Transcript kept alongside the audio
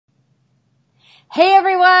Hey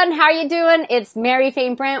everyone, how you doing? It's Mary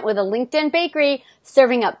Fane Brent with a LinkedIn Bakery,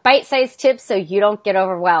 serving up bite-sized tips so you don't get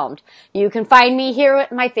overwhelmed. You can find me here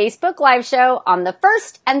at my Facebook live show on the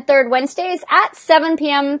first and third Wednesdays at 7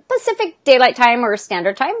 p.m. Pacific Daylight Time or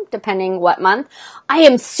Standard Time, depending what month. I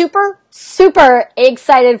am super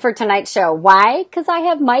excited for tonight's show. Why? Because I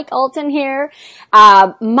have Mike Alton here.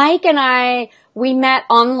 Mike and I, we met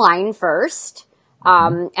online first,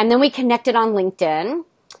 and then we connected on LinkedIn.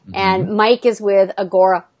 And Mike is with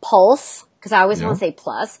Agora Pulse, because I always want to say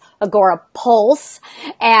plus, Agora Pulse,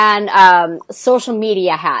 and Social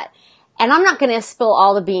Media Hat. And I'm not going to spill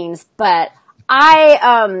all the beans, but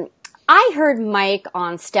I heard Mike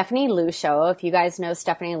on Stephanie Liu show. If you guys know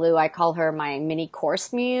Stephanie Liu, I call her my mini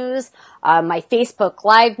course muse, my Facebook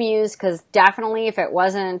Live muse, because definitely if it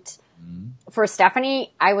wasn't for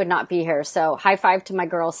Stephanie, I would not be here. So high five to my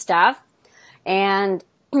girl Steph. And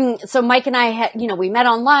so Mike and I had, we met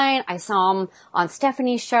online. I saw him on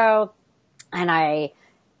Stephanie's show, and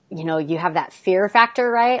you have that fear factor,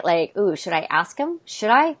 right? Like, ooh, should I ask him? Should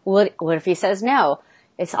I? What if he says no?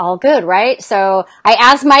 It's all good, right? So I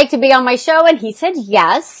asked Mike to be on my show, and he said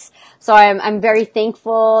yes. So I'm very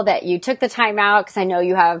thankful that you took the time out, because I know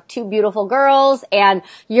you have two beautiful girls, and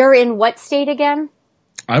you're in what state again?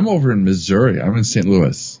 I'm over in Missouri. I'm in St.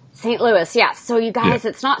 Louis. St. Louis, yeah. So you guys,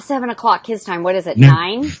 It's not 7 o'clock his time. What is it,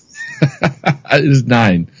 9? It is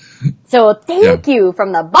 9. So thank you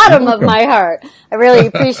from the bottom of my heart. I really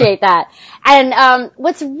appreciate that. And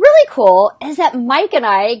what's really cool is that Mike and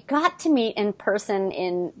I got to meet in person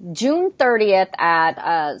in June 30th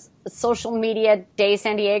at Social Media Day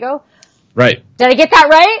San Diego. Right. Did I get that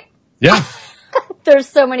right? Yeah. There's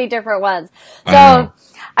so many different ones. So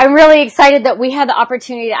I'm really excited that we had the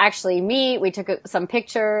opportunity to actually meet. We took some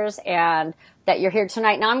pictures and that you're here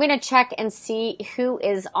tonight. Now I'm going to check and see who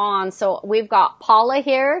is on. So we've got Paula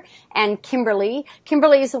here and Kimberly.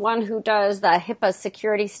 Kimberly is the one who does the HIPAA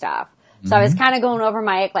security stuff. So I was kind of going over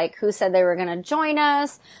Mike, like who said they were going to join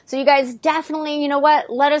us. So you guys definitely,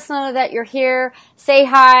 let us know that you're here. Say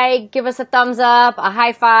hi, give us a thumbs up, a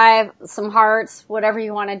high five, some hearts, whatever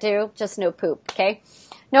you want to do. Just no poop, okay?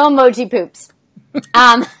 No emoji poops.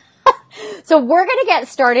 So we're going to get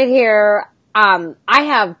started here. I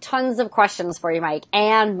have tons of questions for you, Mike,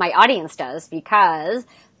 and my audience does, because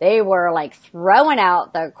they were like throwing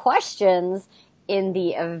out the questions in the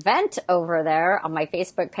event over there on my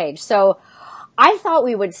Facebook page. So I thought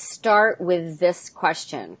we would start with this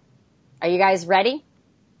question. Are you guys ready?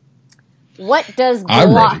 What does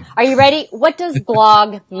blog? Are you ready? What does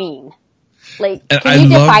blog mean? Like, can you define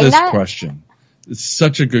that? I love this question. It's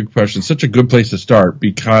such a good question, such a good place to start,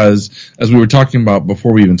 because as we were talking about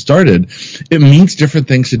before we even started, it means different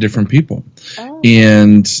things to different people. Oh.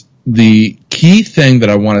 And the key thing that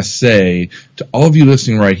I want to say to all of you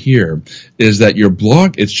listening right here is that your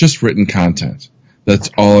blog, it's just written content.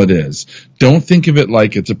 That's all it is. Don't think of it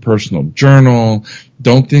like it's a personal journal.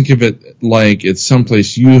 Don't think of it like it's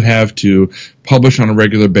someplace you have to publish on a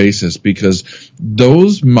regular basis, because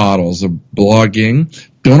those models of blogging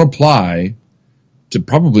don't apply to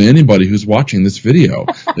probably anybody who's watching this video.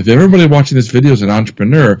 If everybody watching this video is an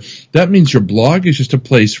entrepreneur, that means your blog is just a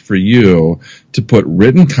place for you to put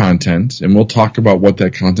written content, and we'll talk about what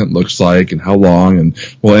that content looks like and how long, and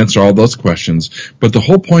we'll answer all those questions. But the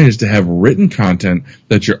whole point is to have written content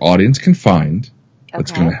that your audience can find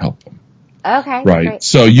that's going to help them. Okay. Right. Great.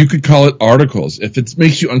 So you could call it articles. If it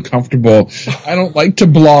makes you uncomfortable, I don't like to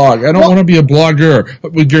blog. I don't want to be a blogger.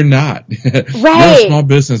 But you're not. Right. You're a small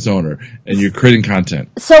business owner and you're creating content.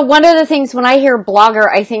 So one of the things when I hear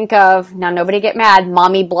blogger, I think of, now nobody get mad,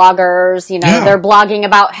 mommy bloggers, they're blogging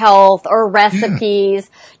about health or recipes.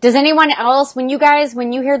 Yeah. Does anyone else, when you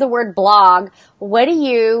hear the word blog, what do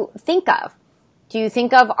you think of? Do you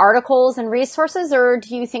think of articles and resources, or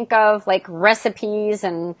do you think of like recipes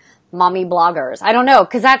and mommy bloggers? I don't know,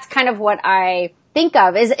 because that's kind of what I think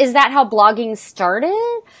of. Is that how blogging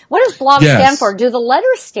started? What does blog stand for? Do the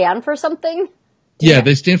letters stand for something?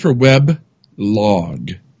 They stand for web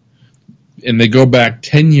log. And they go back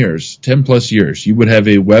 10 plus years. You would have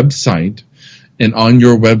a website, and on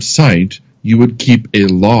your website, you would keep a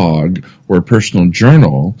log or a personal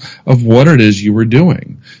journal of what it is you were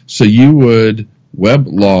doing. So you would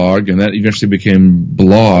weblog, and that eventually became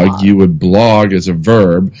blog. You would blog as a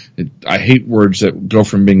verb. I hate words that go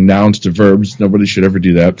from being nouns to verbs. Nobody should ever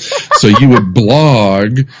do that. So you would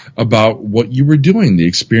blog about what you were doing, the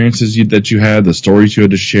experiences that you had, the stories you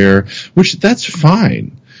had to share, which that's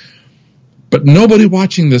fine. But nobody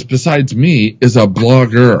watching this besides me is a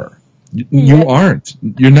blogger. You aren't.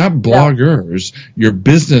 You're not bloggers. You're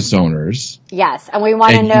business owners. Yes, and we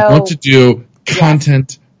want to know. You want to do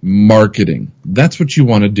content marketing. That's what you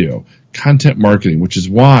want to do. Content marketing, which is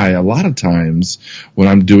why a lot of times when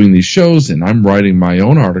I'm doing these shows and I'm writing my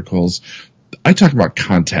own articles, I talk about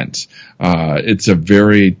content. It's a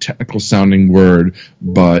very technical sounding word,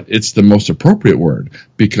 but it's the most appropriate word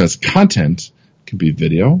because content can be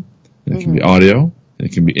video, and it can be audio, and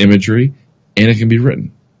it can be imagery, and it can be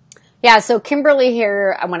written. Yeah, so Kimberly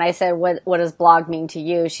here, when I said, what does blog mean to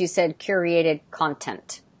you? She said curated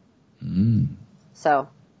content. So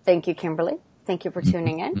thank you, Kimberly. Thank you for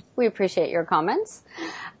tuning in. We appreciate your comments.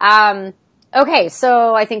 Okay,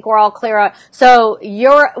 so I think we're all clear. So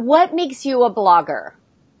what makes you a blogger?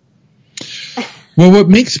 Well, what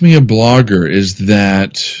makes me a blogger is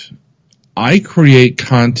that I create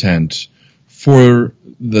content for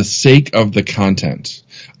the sake of the content.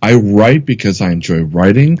 I write because I enjoy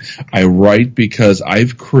writing. I write because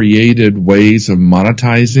I've created ways of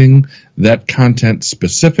monetizing that content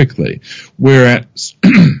specifically. Whereas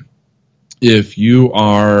if you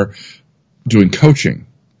are doing coaching,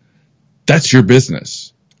 that's your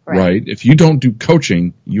business, right? If you don't do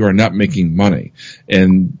coaching, you are not making money.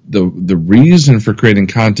 And the reason for creating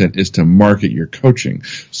content is to market your coaching.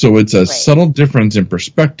 So it's a subtle difference in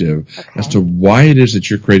perspective as to why it is that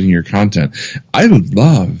you're creating your content. I would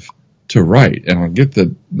love to write, and I get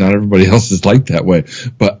that not everybody else is like that way,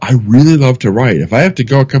 but I really love to write. If I have to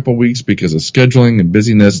go a couple weeks because of scheduling and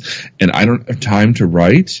busyness and I don't have time to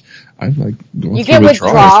write, I'm like going through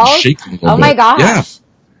withdrawals and shaking a little bit. Oh my gosh. Yeah.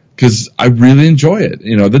 Because I really enjoy it.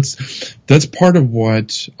 You know, that's part of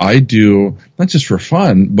what I do, not just for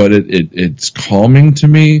fun, but it's calming to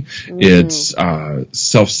me. It's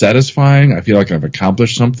self-satisfying. I feel like I've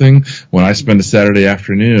accomplished something when I spend a Saturday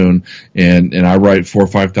afternoon and I write 4,000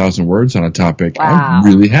 or 5,000 words on a topic. Wow. I'm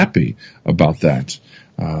really happy about that.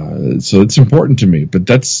 So it's important to me. But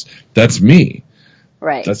that's me.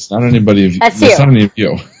 Right. That's not anybody of you. That's not any of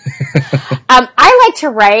you. I like to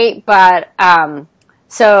write, but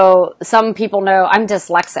so some people know I'm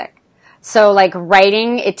dyslexic. So like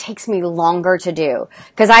writing, it takes me longer to do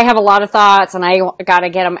because I have a lot of thoughts and I got to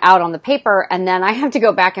get them out on the paper. And then I have to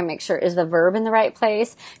go back and make sure, is the verb in the right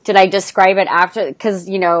place? Did I describe it after? Because,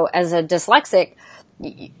 you know, as a dyslexic,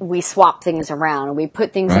 we swap things around and we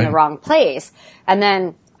put things in the wrong place. And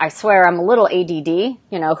then I swear I'm a little ADD,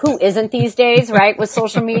 you know, who isn't these days, right? With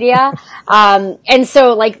social media. And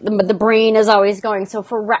so like the brain is always going. So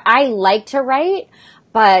I like to write,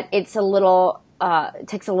 but it's a little, it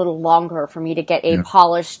takes a little longer for me to get a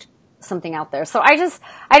polished something out there. So I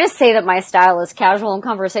just say that my style is casual and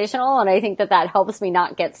conversational. And I think that helps me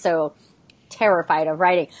not get so terrified of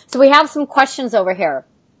writing. So we have some questions over here.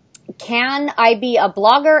 Can I be a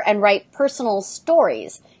blogger and write personal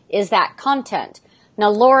stories? Is that content? Now,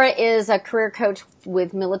 Laura is a career coach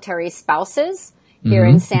with military spouses here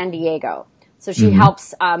in San Diego. So she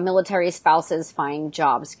helps military spouses find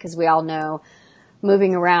jobs because we all know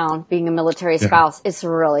moving around, being a military spouse, it's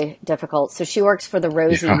really difficult. So she works for the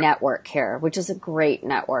Rosie Network here, which is a great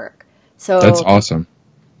network. So that's awesome.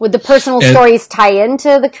 Would the personal stories tie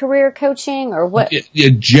into the career coaching or what?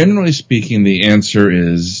 Generally speaking, the answer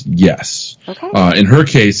is yes. Okay. In her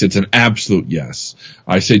case, it's an absolute yes.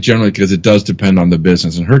 I say generally because it does depend on the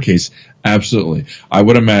business. In her case, absolutely. I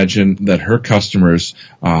would imagine that her customers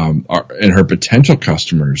and her potential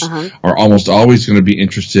customers are almost always going to be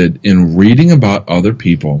interested in reading about other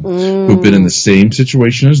people who've been in the same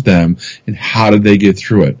situation as them and how did they get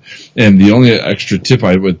through it. And the only extra tip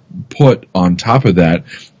I would put on top of that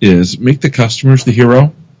is make the customers the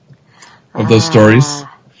hero of those stories.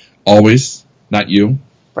 Always, not you.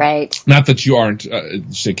 Right. Not that you aren't,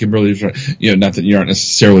 say Kimberly, not that you aren't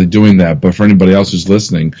necessarily doing that, but for anybody else who's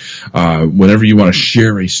listening, whenever you want to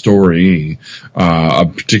share a story,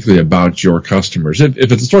 particularly about your customers, if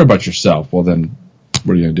it's a story about yourself, well then,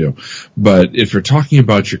 what are you going to do? But if you're talking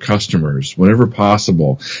about your customers, whenever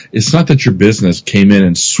possible, it's not that your business came in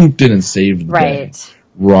and swooped in and saved the day.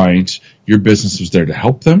 Right. Your business was there to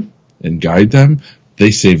help them and guide them.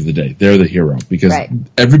 They save the day. They're the hero because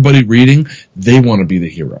everybody reading, they want to be the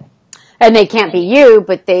hero. And they can't be you,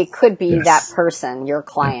 but they could be that person, your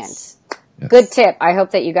client. Yes. Good tip. I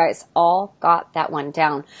hope that you guys all got that one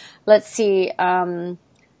down. Let's see.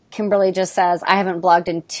 Kimberly just says, I haven't blogged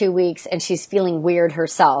in 2 weeks and she's feeling weird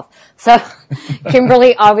herself. So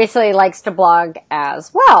Kimberly obviously likes to blog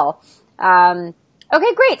as well.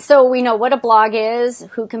 Okay, great. So we know what a blog is,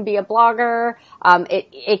 who can be a blogger.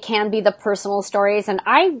 It can be the personal stories.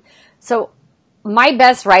 And so my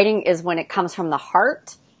best writing is when it comes from the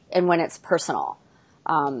heart and when it's personal.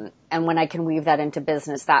 And when I can weave that into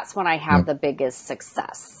business, that's when I have the biggest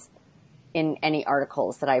success in any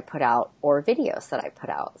articles that I put out or videos that I put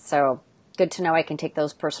out. So good to know I can take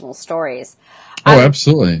those personal stories. Oh,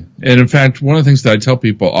 absolutely. And in fact, one of the things that I tell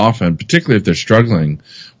people often, particularly if they're struggling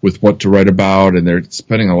with what to write about and they're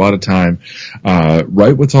spending a lot of time,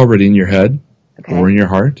 write what's already in your head or in your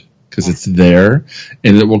heart, because it's there,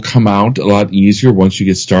 and it will come out a lot easier once you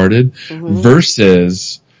get started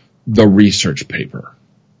versus the research paper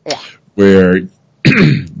where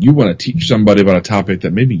you want to teach somebody about a topic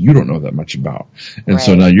that maybe you don't know that much about. And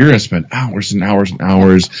so now you're going to spend hours and hours and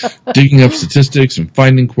hours digging up statistics and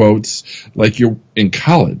finding quotes like you're in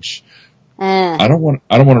college. I don't want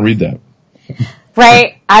to read that.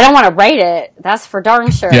 Right. I don't want to write it. That's for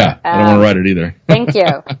darn sure. Yeah, I don't want to write it either. Thank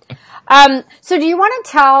you. So do you want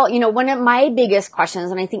to tell, one of my biggest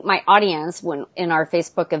questions, and I think my audience when in our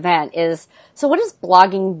Facebook event is, so what does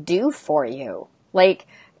blogging do for you? Like,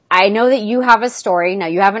 I know that you have a story. Now,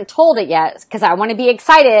 you haven't told it yet because I want to be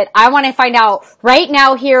excited. I want to find out right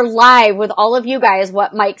now here live with all of you guys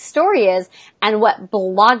what Mike's story is and what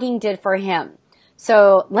blogging did for him.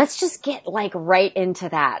 So let's just get right into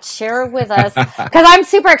that. Share with us because I'm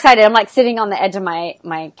super excited. I'm sitting on the edge of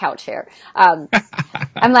my couch here. I'm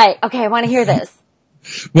okay, I want to hear this.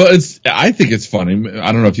 Well, I think it's funny.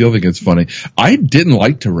 I don't know if you'll think it's funny. I didn't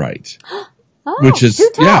like to write. Which is,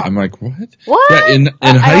 I'm like, what? What? Yeah, in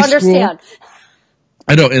high school. Understand.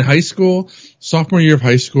 I know, in high school, sophomore year of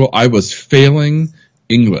high school, I was failing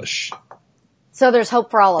English. So there's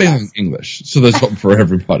hope for all of us. Failing English. So there's hope for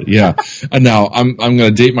everybody, yeah. And now, I'm going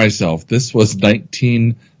to date myself. This was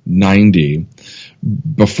 1990,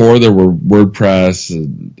 before there were WordPress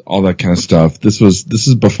and all that kind of stuff. This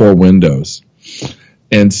is before Windows.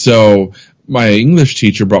 And so my English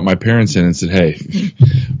teacher brought my parents in and said, hey,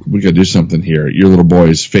 we got to do something here. Your little boy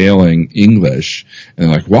is failing English. And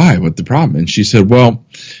they're like, why? What's the problem? And she said, well,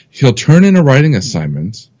 he'll turn in a writing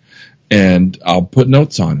assignment and I'll put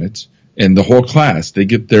notes on it. And the whole class, they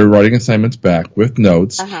get their writing assignments back with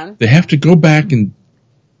notes. They have to go back and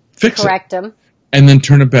correct them. And then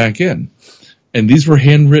turn it back in. And these were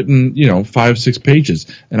handwritten, 5-6 pages.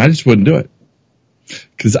 And I just wouldn't do it.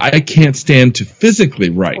 Because I can't stand to physically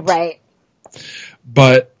write. Right.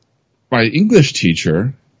 But my English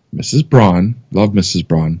teacher, Mrs. Braun, love Mrs.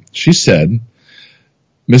 Braun, she said,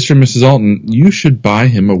 Mr. and Mrs. Alton, you should buy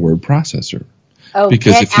him a word processor. Oh,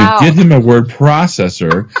 because if you get him a word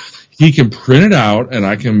processor, he can print it out and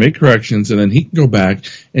I can make corrections and then he can go back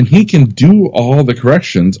and he can do all the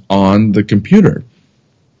corrections on the computer.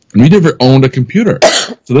 And we never owned a computer.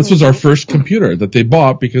 So this was our first computer that they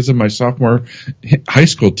bought because of my sophomore high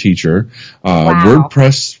school teacher,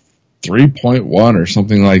 WordPress 3.1 or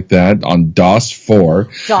something like that on DOS 4.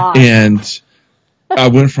 And I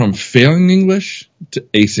went from failing English to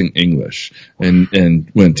acing English and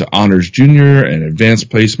went to honors junior and advanced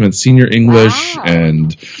placement senior English and,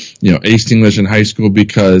 aced English in high school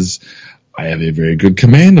because I have a very good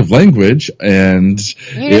command of language and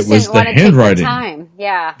it was the handwriting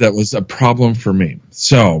that was a problem for me.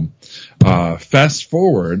 So, fast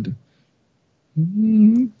forward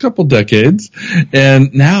a couple decades,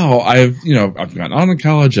 and now I've gone on to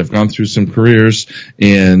college, I've gone through some careers,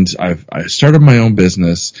 and I started my own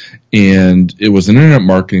business, and it was an internet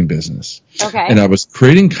marketing business. Okay. And I was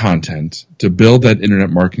creating content to build that internet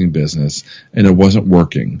marketing business, and it wasn't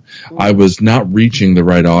working. I was not reaching the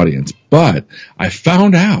right audience, but I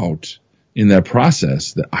found out in that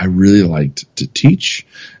process that I really liked to teach.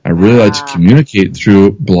 I really liked to communicate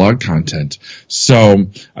through blog content. So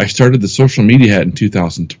I started the Social Media Hat in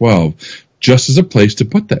 2012 just as a place to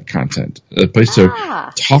put that content, a place to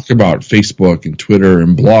talk about Facebook and Twitter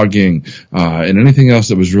and blogging and anything else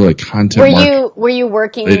that was really content marketing. Were you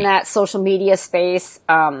working in that social media space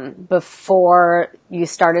before you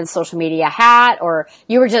started Social Media Hat, or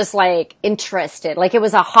you were just interested, it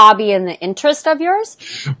was a hobby and the interest of yours?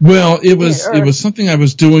 Well, it was something I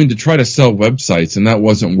was doing to try to sell websites, and that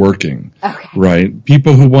wasn't working. Okay. Right?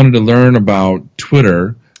 People who wanted to learn about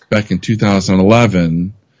Twitter back in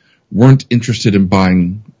 2011 weren't interested in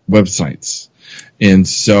buying websites. And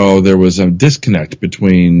so there was a disconnect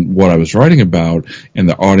between what I was writing about and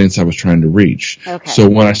the audience I was trying to reach. Okay. So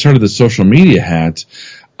when I started the Social Media Hat,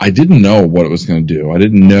 I didn't know what it was going to do. I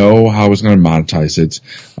didn't know how I was going to monetize it.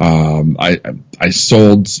 I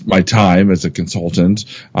sold my time as a consultant.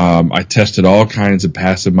 I tested all kinds of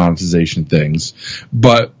passive monetization things.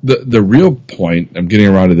 But the real point, I'm getting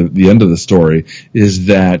around to the end of the story, is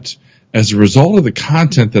that as a result of the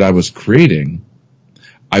content that I was creating,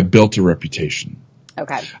 I built a reputation.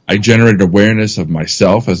 Okay. I generated awareness of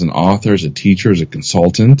myself as an author, as a teacher, as a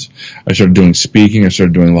consultant. I started doing speaking. I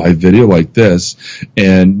started doing live video like this.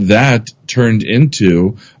 And that turned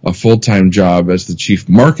into a full-time job as the chief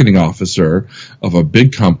marketing officer of a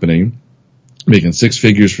big company making six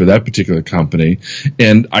figures for that particular company.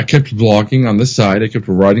 And I kept blogging on the side. I kept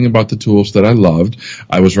writing about the tools that I loved.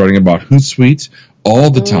 I was writing about Hootsuite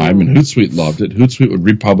all the time, and Hootsuite loved it. Hootsuite would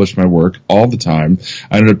republish my work all the time.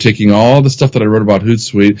 I ended up taking all the stuff that I wrote about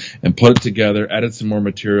Hootsuite and put it together, added some more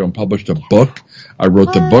material, and published a book. I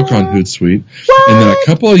wrote the book on Hootsuite. And then a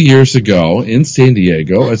couple of years ago in San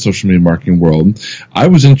Diego at Social Media Marketing World, I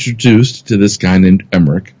was introduced to this guy named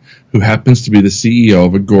Emmerich, who happens to be the CEO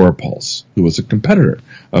of Agorapulse, who was a competitor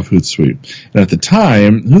of Hootsuite. And at the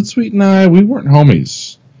time, Hootsuite and I, we weren't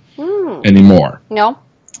homies anymore. No.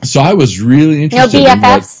 So I was really interested. No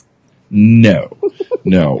BFFs? No.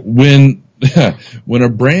 When a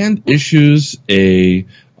brand issues a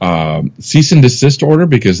cease and desist order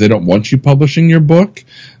because they don't want you publishing your book,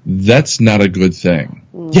 that's not a good thing.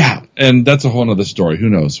 Yeah, and that's a whole other story. Who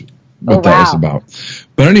knows what that was about.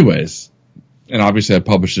 But anyways, and obviously I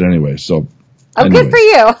published it anyway, so. Good for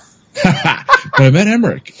you. But I met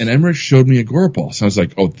Emmerich, and Emmerich showed me Agorapulse. I was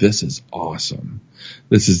like, oh, this is awesome.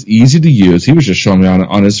 This is easy to use. He was just showing me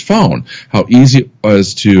on his phone how easy it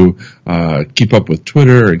was to keep up with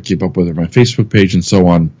Twitter and keep up with my Facebook page and so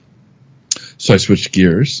on. So I switched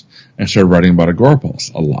gears and started writing about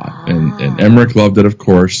Agorapulse a lot. And Emmerich loved it, of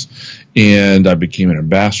course. And I became an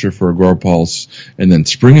ambassador for Agorapulse. And then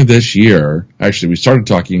spring of this year, actually, we started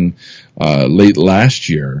talking late last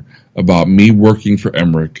year about me working for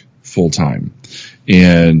Emmerich full-time.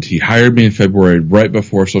 And he hired me in February, right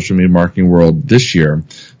before Social Media Marketing World this year,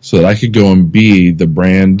 so that I could go and be the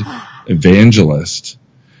brand evangelist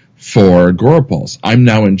for Agorapulse. I'm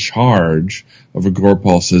now in charge of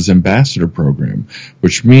Agorapulse's ambassador program,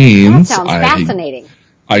 which means that sounds fascinating.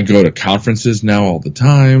 I go to conferences now all the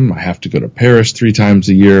time. I have to go to Paris 3 times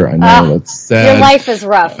a year. I know that's sad. Your life is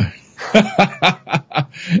rough.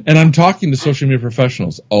 And I'm talking to social media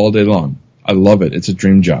professionals all day long. I love it. It's a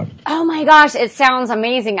dream job. Oh my gosh, it sounds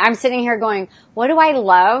amazing. I'm sitting here going, what do I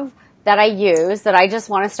love that I use that I just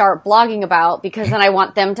want to start blogging about because then I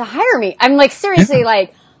want them to hire me? I'm like, seriously,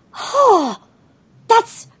 like, oh,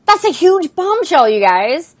 that's a huge bombshell, you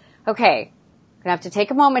guys. Okay. I'm going to have to take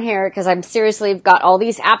a moment here because I'm seriously got all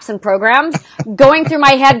these apps and programs going through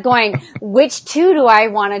my head going, which two do I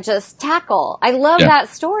want to just tackle? I love that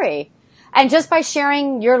story. And just by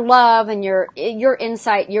sharing your love and your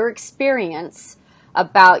insight, your experience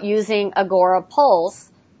about using Agorapulse,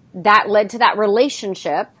 that led to that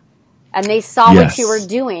relationship, and they saw what you were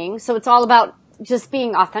doing. So it's all about just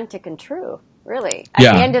being authentic and true, really.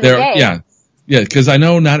 At the end of the day. Yeah, because I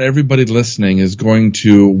know not everybody listening is going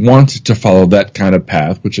to want to follow that kind of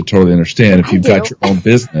path, which I totally understand. If you've got your own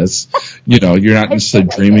business, you're not necessarily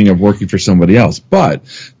dreaming of working for somebody else. But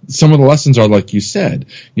some of the lessons are, like you said,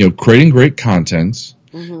 creating great content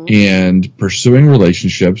and pursuing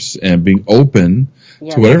relationships and being open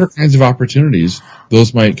to whatever kinds of opportunities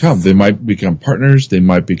those might come. They might become partners. They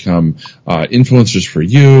might become influencers for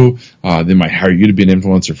you. They might hire you to be an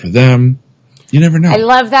influencer for them. You never know. I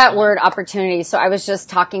love that word, opportunity. So I was just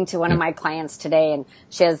talking to one of my clients today, and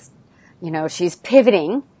she has, she's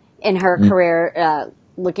pivoting in her career,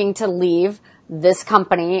 looking to leave this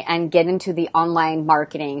company and get into the online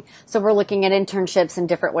marketing. So we're looking at internships and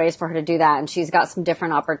different ways for her to do that. And she's got some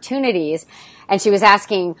different opportunities. And she was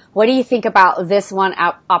asking, what do you think about this one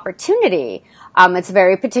opportunity? It's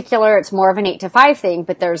very particular. It's more of an 8 to 5 thing,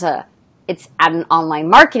 but it's at an online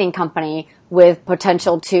marketing company with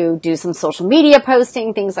potential to do some social media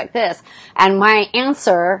posting, things like this. And my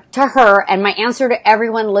answer to her and my answer to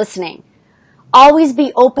everyone listening, always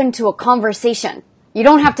be open to a conversation. You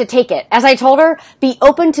don't have to take it. As I told her, be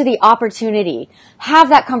open to the opportunity. Have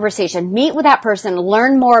that conversation. Meet with that person.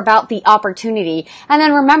 Learn more about the opportunity. And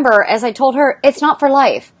then remember, as I told her, it's not for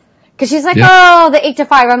life. Because she's like, the 8 to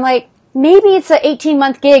 5. I'm like, maybe it's an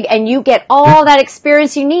 18-month gig and you get all that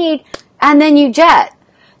experience you need and then you jet.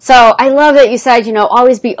 So I love that you said,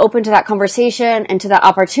 always be open to that conversation and to that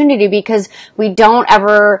opportunity because we don't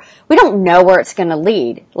know where it's going to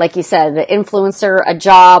lead. Like you said, the influencer, a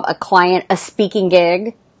job, a client, a speaking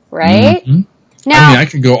gig, right? Mm-hmm. Now, I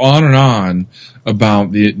could go on and on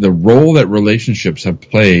about the role that relationships have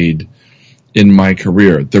played in my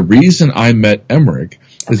career. The reason I met Emmerich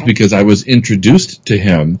is because I was introduced to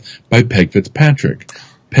him by Peg Fitzpatrick.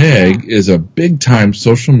 Peg is a big-time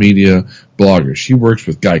social media blogger. She works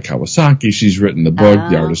with Guy Kawasaki. She's written the book,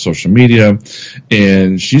 The Art of Social Media,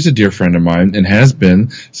 and she's a dear friend of mine and has been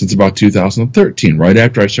since about 2013. Right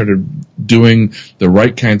after I started doing the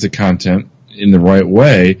right kinds of content in the right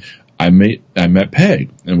way, I met Peg,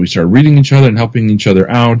 and we started reading each other and helping each other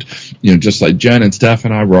out. Just like Jen and Steph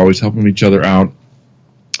and I were always helping each other out.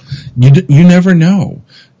 You never know.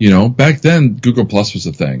 Back then Google Plus was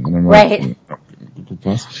a thing. And I'm Right. like, Google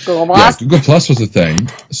Plus? Google Yeah, Plus. Google Plus was a thing.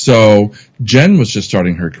 So Jen was just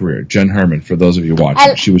starting her career. Jen Harmon, for those of you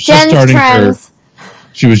watching. She was just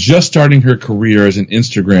starting her career as an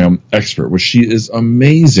Instagram expert, which she is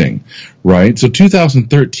amazing, right? So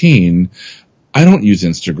 2013, I don't use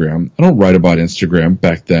Instagram. I don't write about Instagram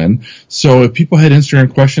back then. So if people had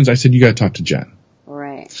Instagram questions, I said, you got to talk to Jen.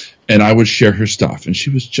 Right. And I would share her stuff. And she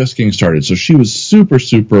was just getting started. So she was super,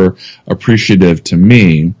 super appreciative to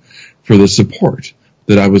me for the support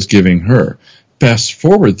that I was giving her. Fast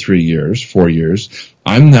forward 4 years,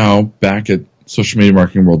 I'm now back at Social Media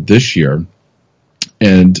Marketing World this year.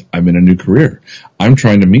 And I'm in a new career. I'm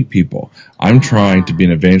trying to meet people. I'm trying to be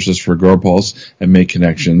an evangelist for Girl Pulse and make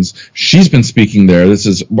connections. She's been speaking there. This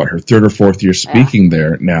is her third or fourth year speaking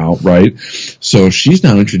there now, right? So she's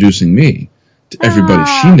now introducing me to everybody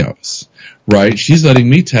she knows, right? She's letting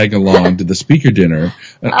me tag along to the speaker dinner.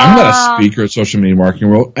 And I'm not a speaker at Social Media Marketing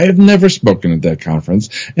World. I have never spoken at that conference,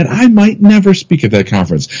 and I might never speak at that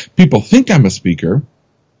conference. People think I'm a speaker.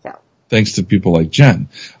 Thanks to people like Jen.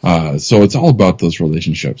 So it's all about those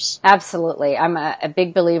relationships. Absolutely. I'm a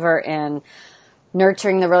big believer in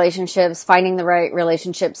nurturing the relationships, finding the right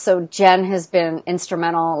relationships. So Jen has been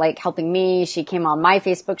instrumental, like helping me. She came on my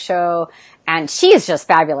Facebook show and she is just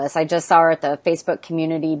fabulous. I just saw her at the Facebook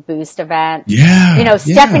Community Boost event. Yeah.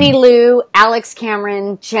 Stephanie Liu, Alex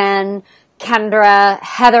Cameron, Jen, Kendra,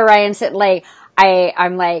 Heather Ryan,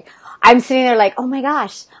 I'm sitting there like, oh my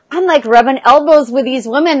gosh, I'm like rubbing elbows with these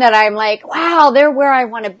women that I'm like, wow, they're where I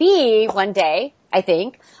want to be one day, I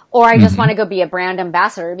think. Or I just want to go be a brand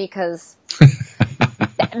ambassador because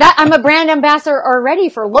I'm a brand ambassador already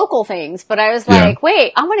for local things. But I was like,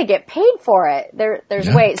 wait, I want to get paid for it. There's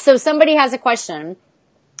ways. So somebody has a question.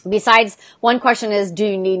 Besides, one question is, do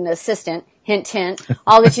you need an assistant? Hint, hint.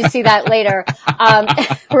 I'll let you see that later.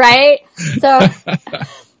 Right? So...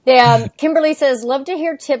 Kimberly says, love to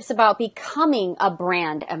hear tips about becoming a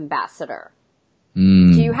brand ambassador. Do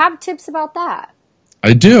you have tips about that?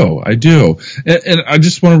 I do. And I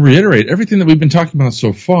just want to reiterate, everything that we've been talking about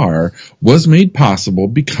so far was made possible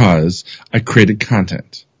because I created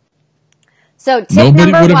content. So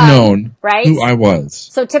nobody would have known who I was.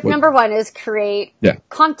 So tip number one is create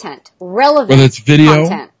content, relevant whether it's video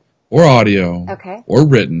content. Or audio or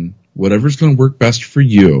written. Whatever's going to work best for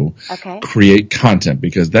you, create content,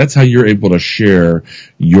 because that's how you're able to share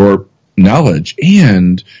your knowledge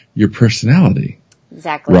and your personality.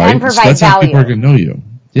 Exactly. Right? And provide so that's value. How people are going to know you.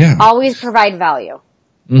 Yeah. Always provide value.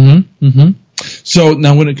 So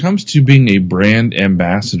now when it comes to being a brand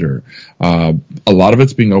ambassador, a lot of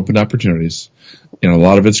it's being open opportunities and a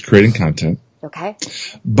lot of it's creating content. Okay.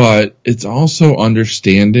 But it's also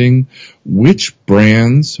understanding which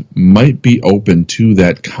brands might be open to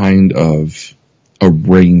that kind of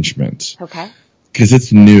arrangement. Okay. Because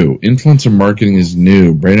it's new. Influencer marketing is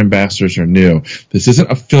new. Brand ambassadors are new. This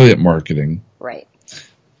isn't affiliate marketing. Right.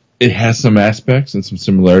 It has some aspects and some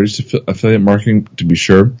similarities to affiliate marketing, to be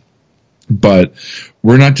sure. But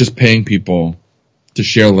we're not just paying people to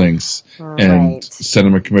share links and send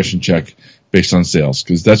them a commission check based on sales,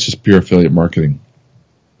 because that's just pure affiliate marketing.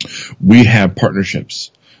 We have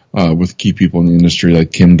partnerships with key people in the industry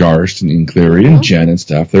like Kim Garst and Ian Cleary and Jen and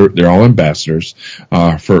stuff. They're all ambassadors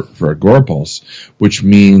for Agora Pulse, which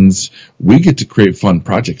means we get to create fun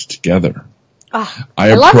projects together. I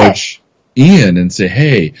approach Ian and say,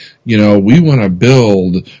 hey, we want to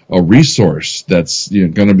build a resource that's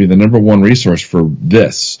going to be the number one resource for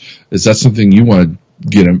this. Is that something you want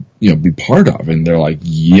to be part of? And they're like,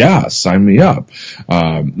 yeah, sign me up.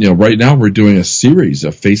 Right now we're doing a series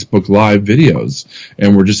of Facebook Live videos,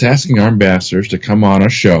 and we're just asking our ambassadors to come on a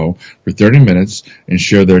show for 30 minutes and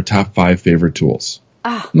share their top 5 favorite tools.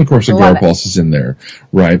 And of course, Agora Pulse is in there,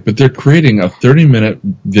 right? But they're creating a 30-minute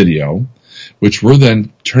video, which we're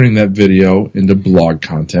then turning that video into blog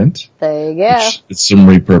content. There you go. It's some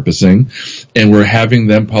repurposing, and we're having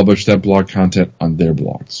them publish that blog content on their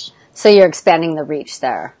blogs. So you're expanding the reach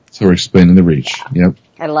there. So we're expanding the reach. Yep.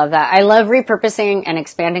 I love that. I love repurposing and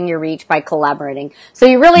expanding your reach by collaborating. So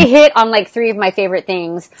you really hit on like 3 of my favorite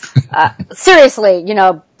things. Seriously,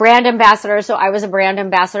 brand ambassador. So I was a brand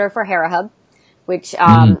ambassador for Hera Hub, which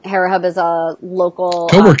Hera Hub is a local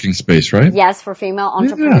co-working space, right? Yes, for female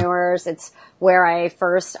entrepreneurs. Yeah. It's where I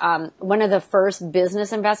first one of the first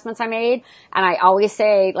business investments I made, and I always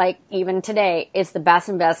say, like even today, it's the best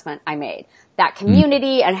investment I made. That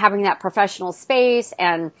community and having that professional space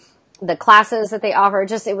and the classes that they offer,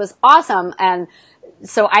 it was awesome. And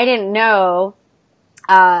so I didn't know,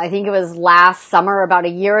 I think it was last summer, about a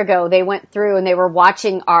year ago, they went through and they were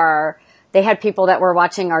watching our they had people that were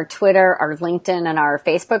watching our Twitter, our LinkedIn, and our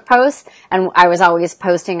Facebook posts. And I was always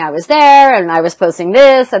posting I was there, and I was posting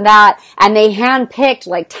this and that. And they handpicked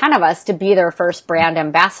like 10 of us to be their first brand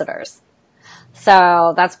ambassadors.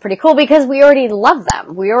 So that's pretty cool because we already love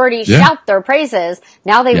them. We already shout their praises.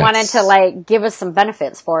 Now they wanted to like give us some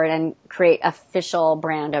benefits for it and create official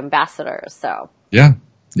brand ambassadors. So yeah,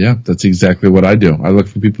 that's exactly what I do. I look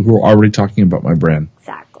for people who are already talking about my brand.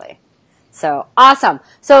 Exactly. So awesome.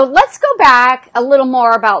 So let's go back a little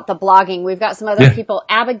more about the blogging. We've got some other people.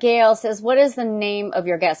 Abigail says, what is the name of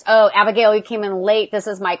your guest? Oh, Abigail, you came in late. This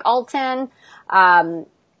is Mike Alton.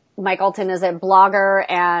 Mike Alton is a blogger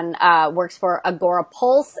and works for Agora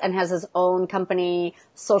Pulse and has his own company,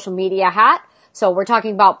 Social Media Hat. So we're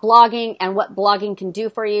talking about blogging and what blogging can do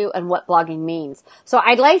for you and what blogging means. So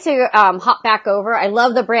I'd like to hop back over. I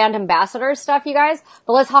love the brand ambassador stuff, you guys,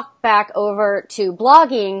 but let's hop back over to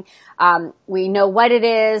blogging. We know what it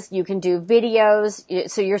is. You can do videos.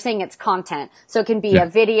 So you're saying it's content. So it can be a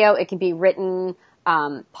video. It can be written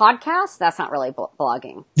podcast. That's not really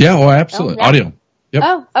blogging. Yeah, well, absolutely. Oh, audio. Yep.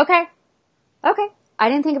 Oh, okay. Okay. I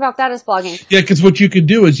didn't think about that as blogging. Yeah, because what you could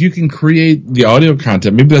do is you can create the audio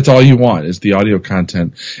content. Maybe that's all you want is the audio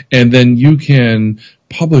content. And then you can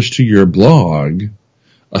publish to your blog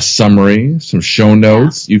a summary, some show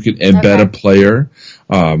notes. You can embed a player.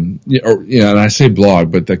 And I say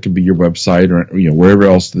blog, but that could be your website or, wherever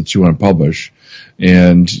else that you want to publish.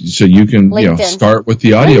 And so you can, start with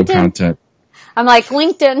the audio content. I'm like,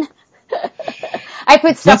 LinkedIn. I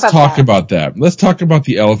put stuff Let's talk about that. Let's talk about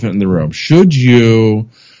the elephant in the room. Should you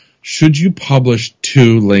publish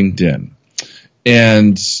to LinkedIn?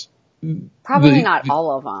 And probably not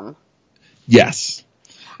all of them. Yes.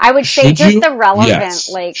 I would say just the relevant,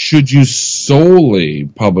 like. Should you solely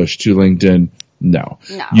publish to LinkedIn? No.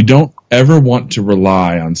 You don't ever want to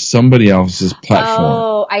rely on somebody else's platform.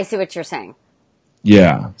 Oh, I see what you're saying.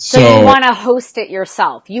 Yeah. So you want to host it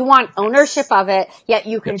yourself. You want ownership of it, yet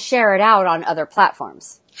you can share it out on other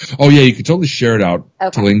platforms. Oh, yeah, you can totally share it out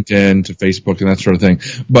to LinkedIn, to Facebook, and that sort of thing.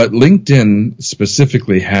 But LinkedIn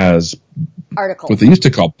specifically has articles, what they used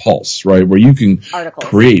to call Pulse, right, where you can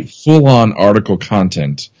create full-on article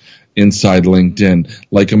content inside LinkedIn,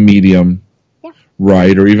 like a Medium,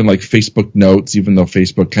 right, or even like Facebook Notes, even though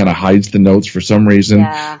Facebook kind of hides the notes for some reason.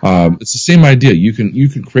 It's the same idea. You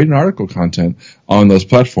can create an article content on those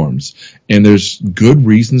platforms, and there's good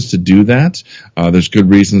reasons to do that. There's good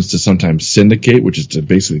reasons to sometimes syndicate, which is to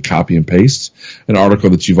basically copy and paste an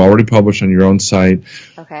article that you've already published on your own site,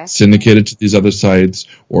 syndicate it to these other sites,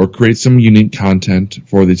 or create some unique content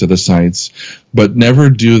for these other sites, but never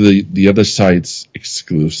do the other sites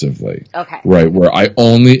exclusively. Right, where I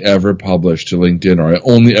only ever publish to LinkedIn or I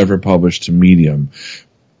only ever publish to Medium,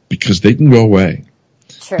 because they can go away.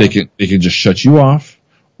 True. They can just shut you off,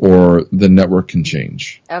 or the network can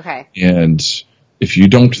change. And if you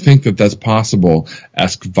don't think that that's possible,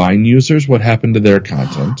 ask Vine users what happened to their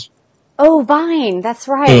content. Oh, Vine, that's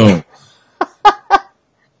right.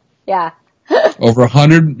 Yeah. Over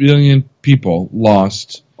 100 million people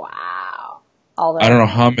lost. Wow. I don't know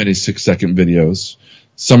how many 6-second videos.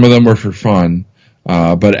 Some of them were for fun.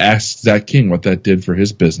 But ask Zach King what that did for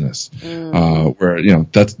his business. Where,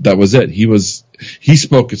 that was it. He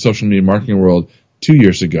spoke at Social Media Marketing World 2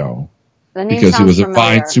 years ago because he was a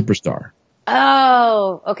Vine superstar.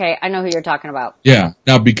 Oh, okay. I know who you're talking about. Yeah.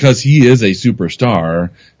 Now, because he is a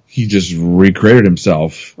superstar, he just recreated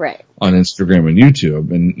himself on Instagram and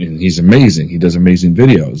YouTube, and he's amazing. He does amazing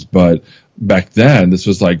videos. But back then, this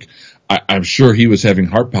was like, I'm sure he was having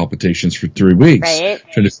heart palpitations for 3 weeks. Trying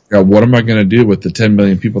to figure out, what am I going to do with the 10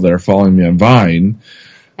 million people that are following me on Vine?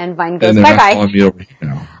 And Vine goes bye-bye. Following me over here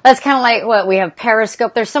now. That's kind of like what we have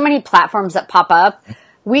Periscope. There's so many platforms that pop up.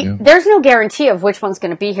 There's no guarantee of which one's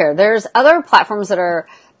going to be here. There's other platforms that are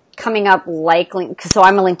coming up like so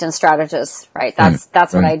I'm a LinkedIn strategist, right?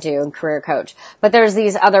 That's what I do, and career coach. But there's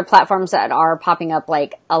these other platforms that are popping up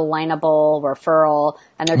like Alignable, Referral,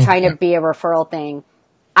 and they're trying to be a referral thing.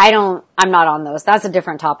 I'm not on those. That's a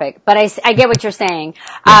different topic, but I get what you're saying.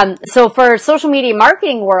 So for Social Media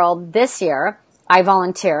Marketing World this year, I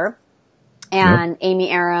volunteer, and Amy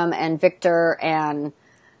Aram and Victor and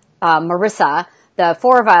Marissa, the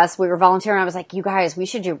 4 of us, we were volunteering. I was like, you guys, we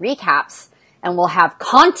should do recaps, and we'll have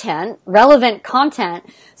content, relevant content.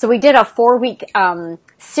 So we did a 4-week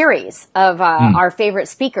series of our favorite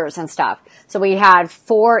speakers and stuff. So we had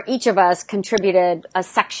each of us contributed a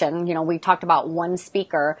section. We talked about one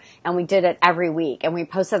speaker, and we did it every week, and we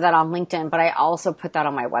posted that on LinkedIn, but I also put that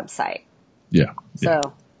on my website.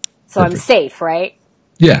 So I'm safe, right?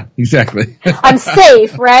 Yeah, exactly. I'm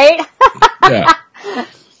safe, right?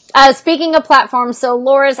 Speaking of platforms, so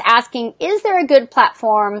Laura's asking, is there a good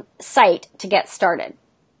platform site to get started?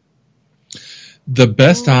 The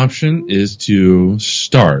best option is to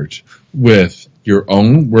start with your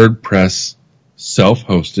own WordPress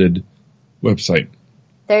self-hosted website.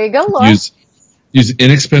 There you go, Laura. Use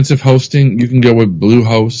inexpensive hosting. You can go with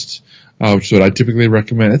Bluehost, which is what I typically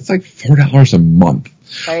recommend. It's like $4 a month.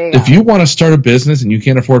 There you go. If you want to start a business and you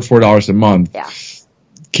can't afford $4 a month,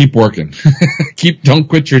 keep working. Don't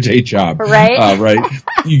quit your day job. Right. Right.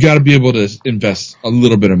 You got to be able to invest a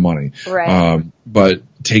little bit of money. Right. But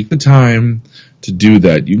take the time to do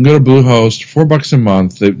that. You can go to Bluehost, $4 a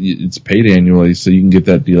month. It's paid annually, so you can get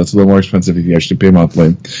that deal. It's a little more expensive if you actually pay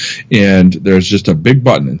monthly. And there's just a big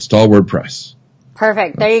button, install WordPress.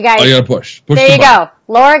 Perfect. There you guys. Oh, you got to push. There you go.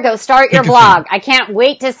 Laura, go start your blog. I can't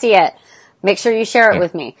wait to see it. Make sure you share it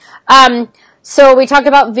with me. So we talked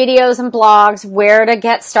about videos and blogs, where to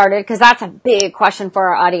get started, because that's a big question for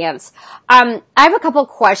our audience. I have a couple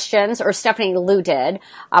questions, or Stephanie Lou did.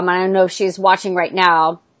 I know she's watching right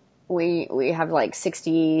now. We have like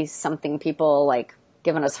 60 something people like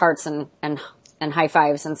giving us hearts and high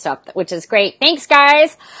fives and stuff, which is great. Thanks,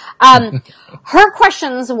 guys. Her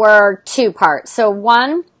questions were two parts. So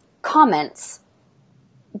one, comments.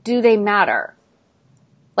 Do they matter?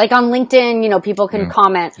 Like on LinkedIn, people can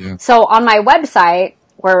comment. Yeah. So on my website,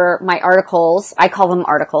 where my articles, I call them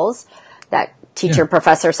articles, that teacher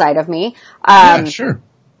professor side of me. Sure.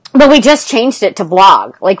 But we just changed it to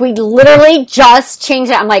blog. Like we literally just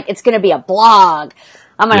changed it. I'm like, it's going to be a blog.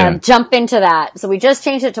 I'm going to jump into that. So we just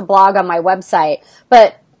changed it to blog on my website.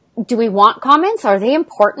 But do we want comments? Are they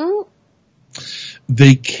important?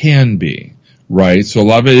 They can be. Right. So a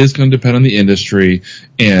lot of it is going to depend on the industry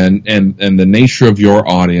and the nature of your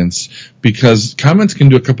audience, because comments can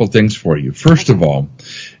do a couple of things for you. First of all,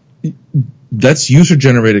 that's user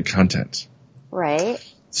generated content. Right.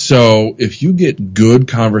 So if you get good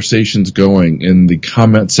conversations going in the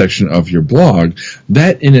comment section of your blog,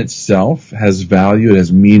 that in itself has value, it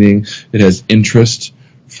has meaning, it has interest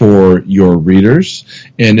for your readers.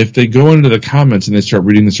 And if they go into the comments and they start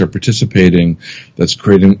reading and start participating, that's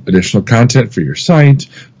creating additional content for your site,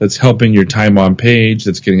 that's helping your time on page,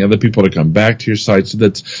 that's getting other people to come back to your site. So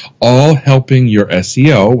that's all helping your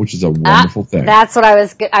SEO, which is a wonderful thing. That's what I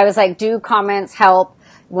was like, do comments help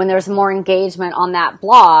when there's more engagement on that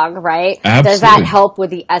blog, right? Absolutely. Does that help with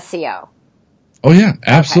the SEO? Oh yeah,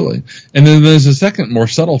 absolutely. Okay. And then there's a second more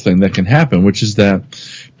subtle thing that can happen, which is that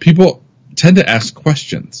people tend to ask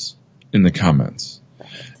questions in the comments.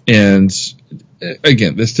 And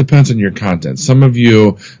again, this depends on your content. Some of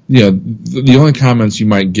you, the only comments you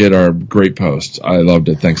might get are great posts. I loved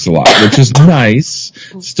it. Thanks a lot, which is nice.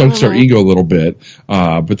 Stokes our ego a little bit.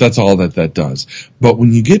 But that's all that does. But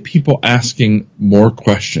when you get people asking more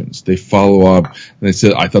questions, they follow up and they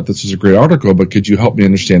say, I thought this was a great article, but could you help me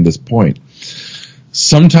understand this point?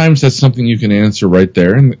 Sometimes that's something you can answer right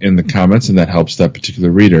there in the comments, and that helps that particular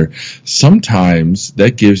reader. Sometimes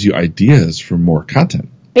that gives you ideas for more content.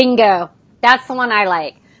 Bingo. That's the one I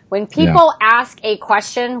like. When people ask a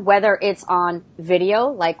question, whether it's on video,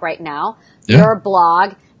 like right now, your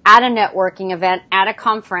blog, at a networking event, at a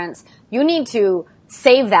conference, you need to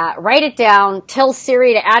save that, write it down, tell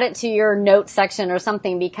Siri to add it to your notes section or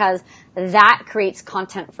something, because that creates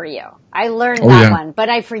content for you. I learned that one, but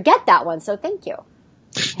I forget that one, so thank you.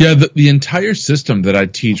 Yeah, the entire system that I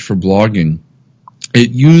teach for blogging,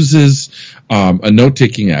 it uses a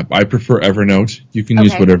note-taking app. I prefer Evernote. You can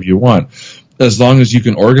use whatever you want, as long as you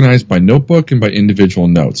can organize by notebook and by individual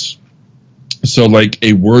notes. So like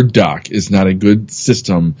a Word doc is not a good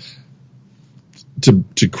system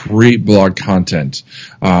to create blog content.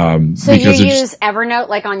 So you use Evernote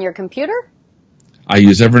like on your computer? I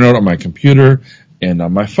use Evernote on my computer and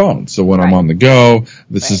on my phone. So when I'm on the go,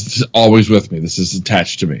 this is always with me. This is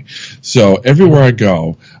attached to me. So everywhere I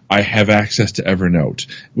go, I have access to Evernote,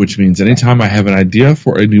 which means anytime I have an idea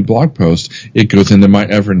for a new blog post, it goes into my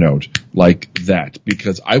Evernote like that,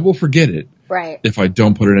 because I will forget it if I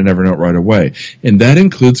don't put it in Evernote right away. And that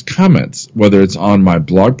includes comments, whether it's on my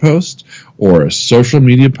blog post or a social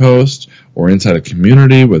media post or inside a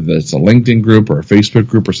community, whether it's a LinkedIn group or a Facebook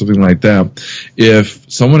group or something like that.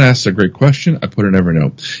 If someone asks a great question, I put it in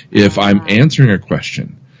Evernote. If I'm answering a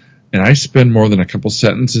question and I spend more than a couple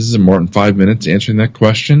sentences and more than 5 minutes answering that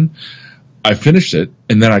question, I finish it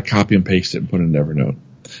and then I copy and paste it and put it in Evernote.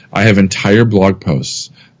 I have entire blog posts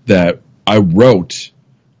that I wrote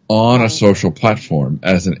on a social platform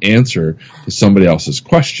as an answer to somebody else's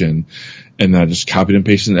question, and then I just copied and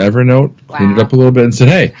pasted in Evernote, cleaned it up a little bit, and said,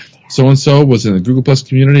 hey, so-and-so was in the Google Plus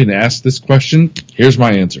community and asked this question. Here's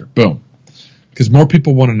my answer. Boom. Because more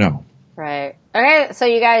people want to know. Right. Okay, so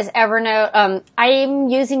you guys Evernote, I'm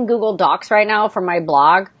using Google Docs right now for my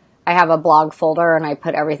blog. I have a blog folder and I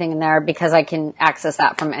put everything in there because I can access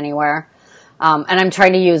that from anywhere. And I'm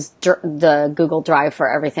trying to use the Google Drive for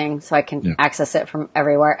everything so I can access it from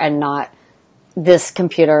everywhere and not, this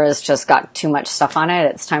computer has just got too much stuff on it.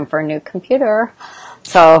 It's time for a new computer.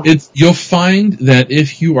 So you'll find that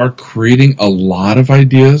if you are creating a lot of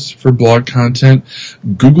ideas for blog content,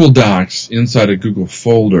 Google Docs inside a Google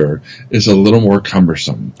folder is a little more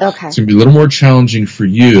cumbersome. Okay. It's going to be a little more challenging for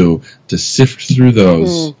you to sift through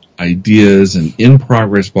those ideas and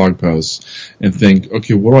in-progress blog posts and think,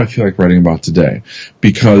 okay, what do I feel like writing about today?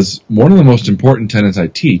 Because one of the most important tenets I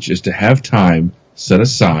teach is to have time set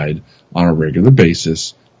aside on a regular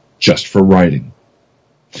basis just for writing.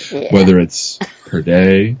 Yeah. Whether it's per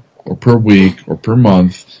day or per week or per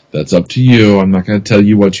month, that's up to you. I'm not going to tell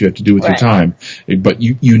you what you have to do with your time. But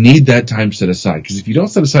you need that time set aside. Because if you don't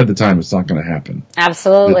set aside the time, it's not going to happen.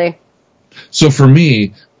 Absolutely. So for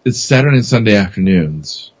me, it's Saturday and Sunday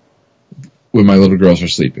afternoons when my little girls are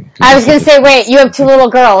sleeping. I was going to say, wait, you have 2 little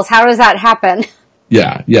girls. How does that happen?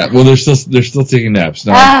 Yeah. Well, they're still taking naps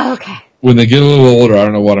now. Oh, okay. When they get a little older, I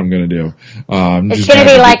don't know what I'm going to do. It's going to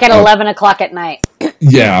be like at 11 o'clock at night.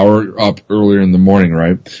 Yeah, or up earlier in the morning,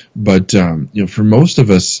 right? But for most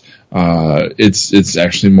of us, it's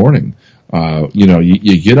actually morning.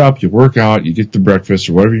 You get up, you work out, you get the breakfast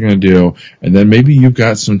or whatever you're going to do, and then maybe you've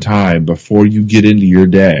got some time before you get into your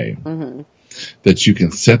day that you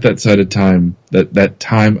can set that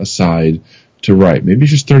time aside to write. Maybe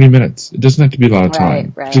it's just 30 minutes. It doesn't have to be a lot of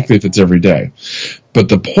time, particularly if it's every day. But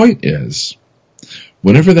the point is,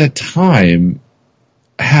 whenever that time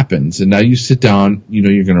happens, and now you sit down,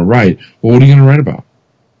 you're going to write, well, what are you going to write about?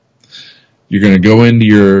 You're going to go into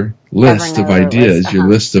your list of ideas, your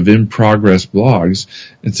list of in-progress blogs,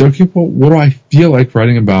 and say, okay, well, what do I feel like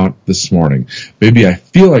writing about this morning? Maybe I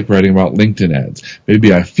feel like writing about LinkedIn ads.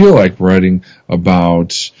 Maybe I feel like writing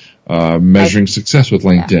about measuring success with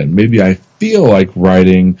LinkedIn. Yeah. Maybe I feel like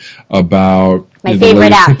writing about my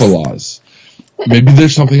favorite apps. HIPAA laws. Maybe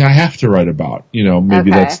there's something I have to write about. Maybe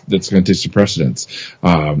that's going to take some precedence.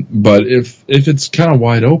 But if it's kind of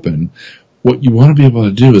wide open, what you want to be able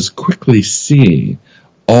to do is quickly see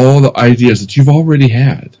all the ideas that you've already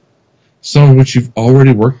had, some of which you've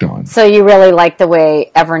already worked on. So you really like the way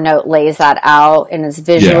Evernote lays that out and is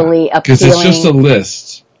visually appealing. Because it's just a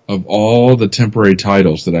list of all the temporary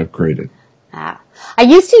titles that I've created. I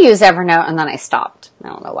used to use Evernote and then I stopped. I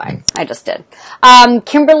don't know why. I just did.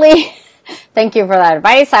 Kimberly, thank you for that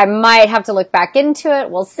advice. I might have to look back into it.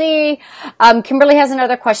 We'll see. Kimberly has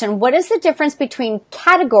another question. What is the difference between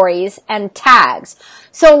categories and tags?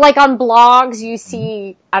 So like on blogs, you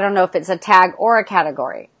see, I don't know if it's a tag or a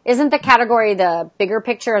category. Isn't the category the bigger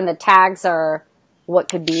picture and the tags are what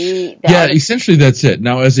could be? Essentially that's it.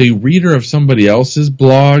 Now, as a reader of somebody else's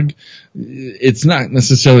blog, it's not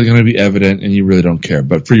necessarily going to be evident and you really don't care.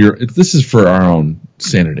 But this is for our own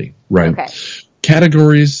sanity, right? Okay.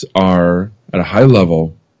 Categories are at a high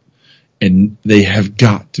level, and they have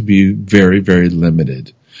got to be very, very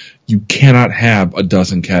limited. You cannot have a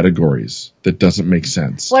dozen categories. That doesn't make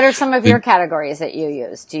sense. What are some of your categories that you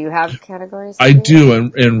use? Do you have categories? I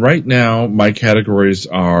do, and right now my categories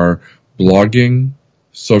are blogging,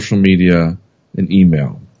 social media, and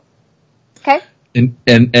email. Okay.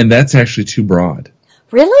 And that's actually too broad.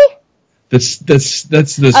 Really? That's this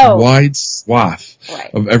wide swath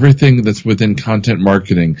of everything that's within content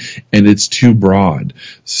marketing, and it's too broad.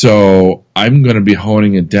 So I'm going to be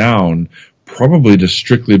honing it down probably to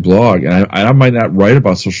strictly blog, and I might not write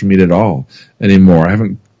about social media at all anymore. I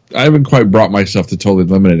haven't quite brought myself to totally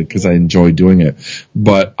eliminate it because I enjoy doing it.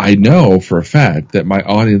 But I know for a fact that my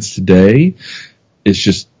audience today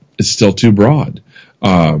is still too broad.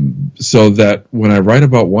 So that when I write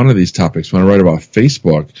about one of these topics, when I write about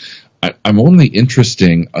Facebook, I'm only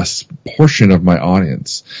interesting a portion of my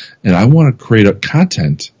audience. And I want to create a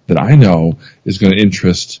content that I know is going to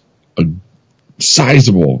interest a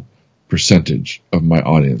sizable percentage of my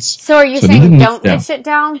audience. So are you saying don't niche it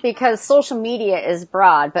down? Because social media is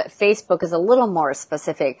broad, but Facebook is a little more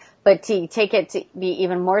specific. But to take it to be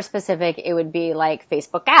even more specific, it would be like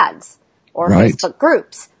Facebook ads or Facebook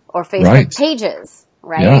groups or Facebook pages,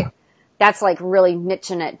 right? Yeah. That's like really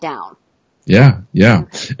niching it down. Yeah.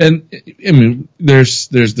 And I mean,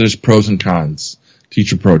 there's pros and cons to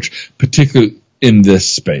each approach, particularly in this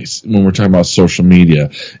space when we're talking about social media.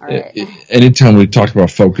 Right. Anytime we talk about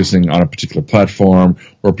focusing on a particular platform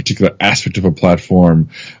or a particular aspect of a platform,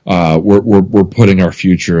 we're putting our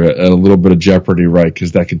future at a little bit of jeopardy, right?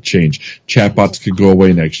 Because that could change. Chatbots could go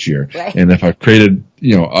away next year, right. And if I've created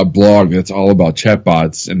a blog that's all about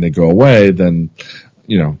chatbots and they go away, then,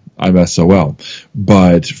 I'm SOL.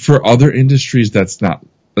 But for other industries, that's not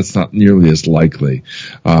nearly as likely.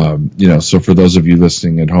 So for those of you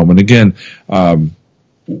listening at home, and again,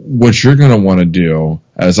 what you're going to want to do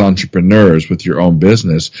as entrepreneurs with your own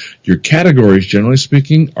business, your categories, generally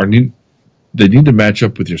speaking, they need to match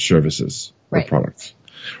up with your services or products.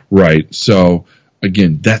 Right. So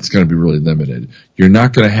again, that's going to be really limited. You're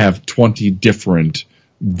not going to have 20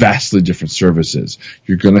 vastly different services.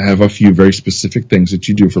 You're going to have a few very specific things that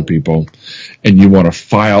you do for people, and you want to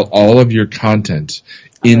file all of your content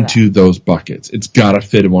into those buckets. It's got to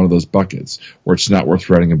fit in one of those buckets, or it's not worth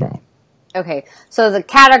writing about. Okay. So the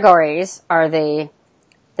categories are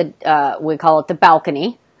we call it the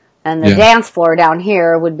balcony, and the dance floor down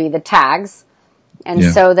here would be the tags.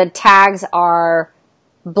 And so the tags are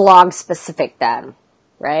blog specific then,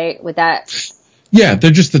 right? With that? Yeah,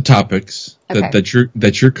 they're just the topics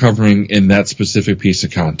that you're covering in that specific piece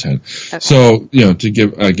of content. Okay. So, to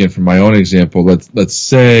give, again, from my own example, let's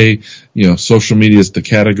say, social media is the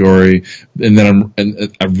category, and then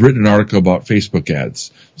I've written an article about Facebook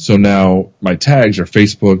ads. So now my tags are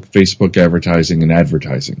Facebook advertising, and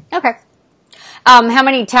advertising. Okay. How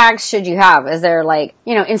many tags should you have? Is there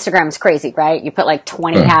Instagram's crazy, right? You put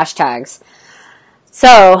 20 hashtags.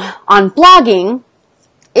 So on blogging,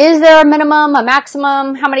 is there a minimum, a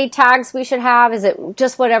maximum? How many tags we should have? Is it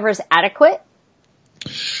just whatever's adequate?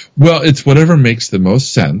 Well, it's whatever makes the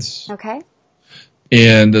most sense. Okay.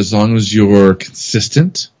 And as long as you're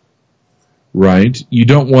consistent, right? You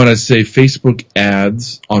don't want to say Facebook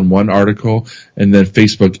ads on one article and then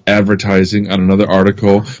Facebook advertising on another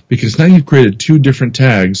article, because now you've created two different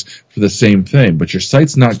tags for the same thing, but your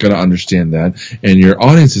site's not going to understand that, and your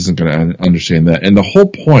audience isn't going to understand that. And the whole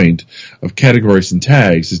point of categories and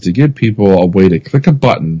tags is to give people a way to click a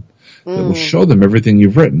button that will show them everything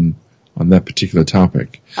you've written on that particular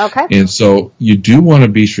topic. Okay. And so you do want to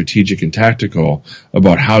be strategic and tactical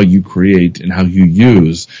about how you create and how you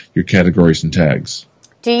use your categories and tags.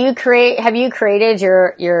 Have you created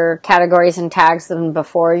your categories and tags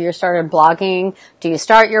before you started blogging? Do you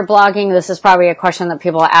start your blogging? This is probably a question that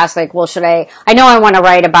people ask, well, I know I want to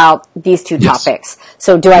write about these two topics.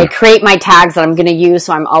 So do I create my tags that I'm going to use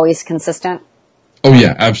so I'm always consistent? Oh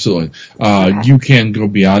yeah, absolutely. You can go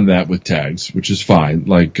beyond that with tags, which is fine.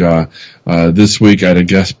 This week I had a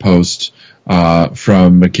guest post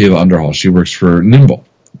from Michaela Underhall. She works for Nimble,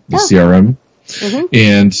 the CRM. Mm-hmm.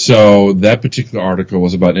 And so that particular article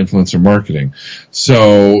was about influencer marketing.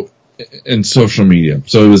 So, and social media.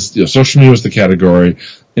 So it was, social media was the category.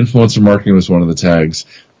 Influencer marketing was one of the tags.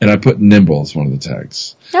 And I put Nimble as one of the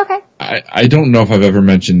tags. Okay. I don't know if I've ever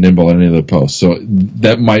mentioned Nimble in any of the posts. So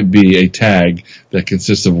that might be a tag that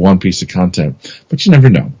consists of one piece of content, but you never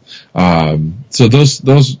know. So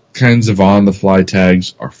those kinds of on-the-fly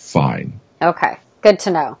tags are fine. Okay. Good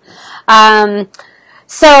to know.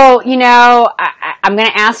 So, I'm going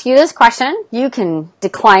to ask you this question. You can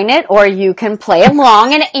decline it or you can play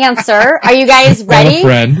along and answer. Are you guys ready?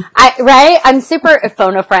 Phone a friend. Right? I'm super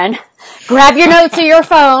phone a friend. Grab your notes or your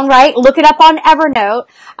phone, right? Look it up on Evernote.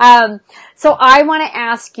 So I want to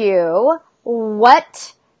ask you,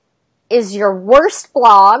 what is your worst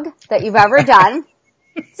blog that you've ever done?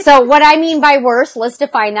 So what I mean by worst, let's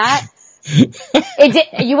define that.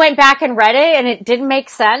 You went back and read it and it didn't make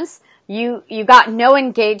sense. You got no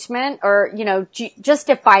engagement, or, just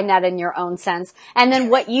define that in your own sense. And then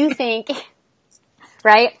what you think,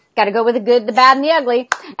 right? Got to go with the good, the bad, and the ugly.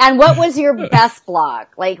 And what was your best blog?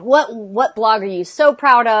 What blog are you so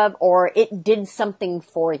proud of, or it did something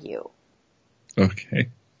for you? Okay.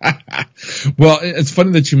 Well, it's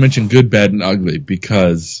funny that you mentioned good, bad, and ugly,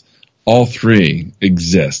 because all three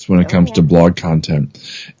exist when it comes to blog content.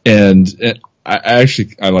 And I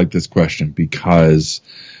like this question because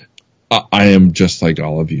I am just like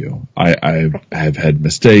all of you. I have had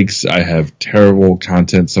mistakes. I have terrible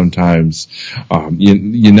content sometimes.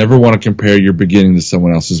 You never want to compare your beginning to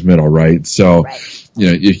someone else's middle, right? So,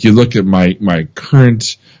 if you look at my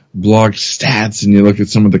current blog stats and you look at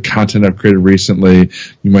some of the content I've created recently,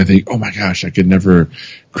 you might think, oh my gosh, I could never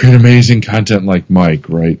create amazing content like Mike,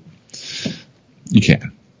 right? You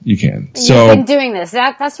can. You can. So you've been doing this.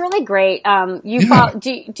 That's really great. Do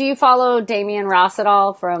you follow Damian Ross at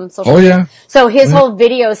all from social media? Yeah. So his whole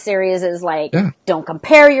video series is don't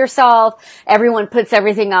compare yourself. Everyone puts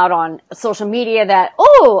everything out on social media that,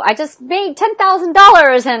 I just made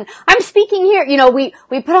 $10,000 and I'm speaking here. We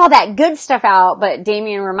put all that good stuff out, but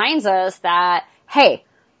Damian reminds us that, hey,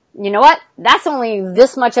 you know what? That's only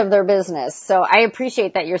this much of their business. So I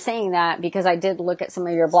appreciate that you're saying that, because I did look at some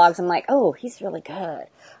of your blogs. I'm like, oh, he's really good.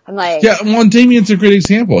 I'm like, yeah, well, and Damien's a great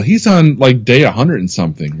example. He's on like day 100 and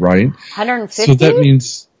something, right? 150. So that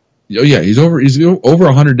means, oh yeah, he's over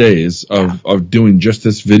 100 days of doing just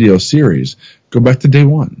this video series. Go back to day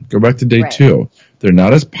 1. Go back to day 2. They're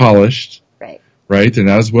not as polished, right? They're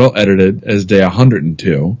not as well edited as day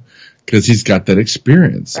 102 because he's got that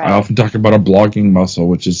experience. I often talk about a blogging muscle,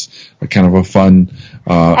 which is a kind of a fun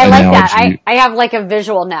I analogy. like that. I have like a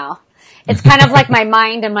visual now. It's kind of like my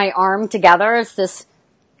mind and my arm together. It's this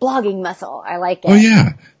blogging muscle. I like it. Oh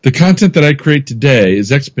yeah. The content that I create today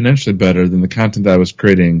is exponentially better than the content that I was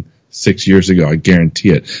creating 6 years ago. I guarantee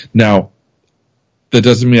it. Now, that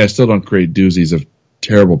doesn't mean I still don't create doozies of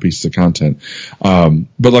terrible pieces of content.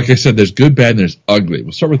 But like I said, there's good, bad, and there's ugly.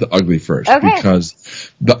 We'll start with the ugly first. Okay.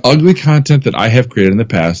 Because the ugly content that I have created in the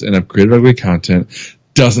past, and I've created ugly content,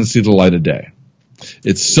 doesn't see the light of day.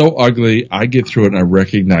 It's so ugly, I get through it and I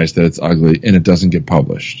recognize that it's ugly, and it doesn't get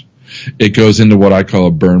published. It goes into what I call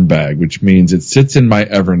a burn bag, which means it sits in my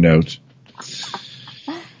Evernote.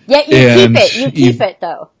 Yet you keep it. You keep it,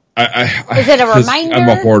 though. Is it a reminder? I'm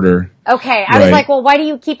a hoarder. Okay. I was like, well, why do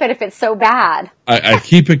you keep it if it's so bad? I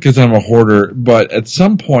keep it because I'm a hoarder, but at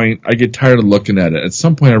some point, I get tired of looking at it. At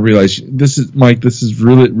some point, I realize, this is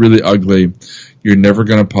really, really ugly. You're never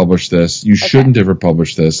going to publish this. You shouldn't ever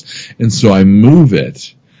publish this. And so I move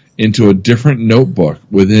it into a different notebook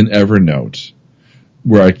within Evernote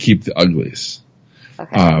where I keep the uglies.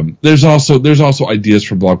 Okay. There's also ideas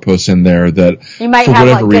for blog posts in there that you might for have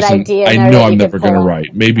whatever reason idea I know I'm never going to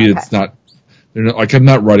write. Maybe it's not. Like I'm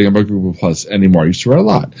not writing about Google Plus anymore. I used to write a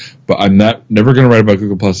lot, but I'm never going to write about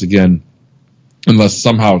Google Plus again unless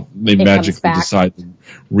somehow they magically decide to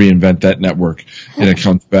reinvent that network and it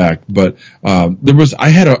comes back. But I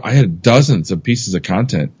had dozens of pieces of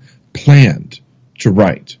content planned to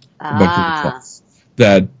write about Google Plus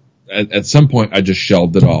that. At some point, I just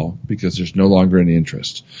shelved it all because there's no longer any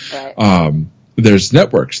interest. Right. There's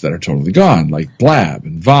networks that are totally gone, like Blab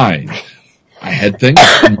and Vine. I had things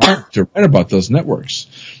to write about those networks.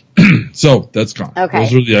 So that's gone. Okay.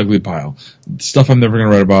 Those are the ugly pile. Stuff I'm never going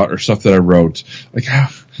to write about or stuff that I wrote. Like,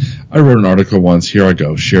 I wrote an article once. Here I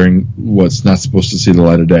go, sharing what's not supposed to see the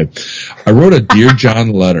light of day. I wrote a Dear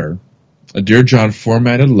John letter, a Dear John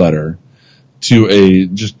formatted letter to a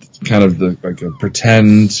just kind of like a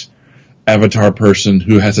pretend avatar person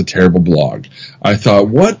who has a terrible blog. I thought,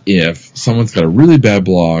 what if someone's got a really bad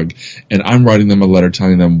blog and I'm writing them a letter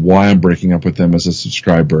telling them why I'm breaking up with them as a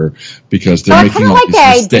subscriber because they're making all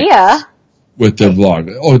these mistakes with their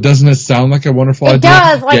blog. Oh, doesn't it sound like a wonderful idea? It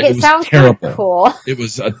does. Like, it sounds terrible. Cool. It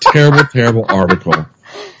was a terrible, terrible article.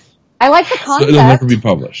 I like the concept. So it'll never be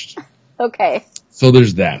published. Okay. So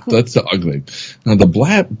there's that. That's the ugly. Now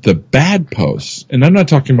the bad posts, and I'm not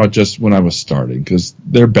talking about just when I was starting, because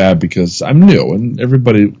they're bad because I'm new, and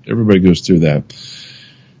everybody goes through that.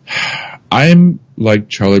 I'm like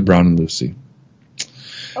Charlie Brown and Lucy.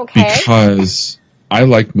 Okay. Because I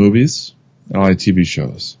like movies and I like TV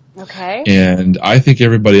shows. Okay. And I think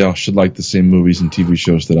everybody else should like the same movies and TV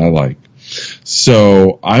shows that I like.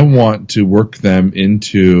 So I want to work them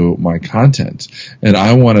into my content, and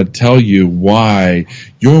I want to tell you why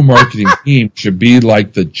your marketing team should be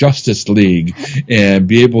like the Justice League and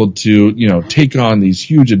be able to, take on these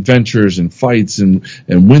huge adventures and fights and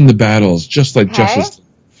win the battles just like Justice League.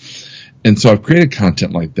 And so I've created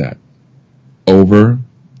content like that over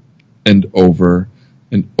and over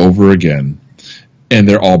and over again, and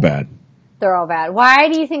they're all bad. They're all bad. Why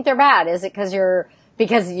do you think they're bad? Is it because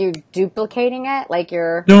you're duplicating it? Like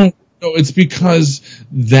you're... No, it's because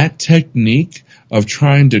that technique of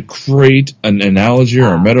trying to create an analogy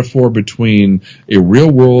or a metaphor between a real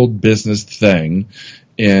world business thing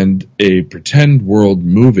and a pretend world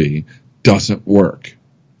movie doesn't work.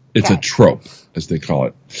 It's a trope, as they call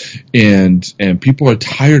it. And people are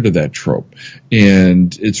tired of that trope.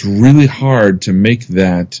 And it's really hard to make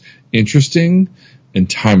that interesting and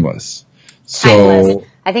timeless. Timeless.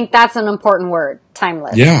 I think that's an important word.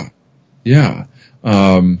 Timeless. Yeah.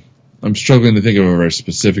 I'm struggling to think of a very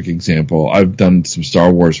specific example. I've done some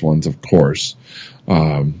Star Wars ones, of course.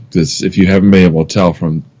 If you haven't been able to tell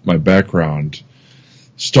from my background,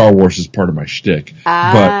 Star Wars is part of my shtick.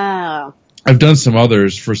 Oh. But I've done some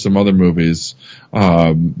others for some other movies, or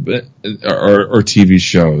TV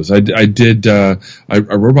shows. I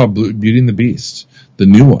wrote about Beauty and the Beast, the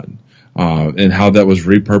new one, and how that was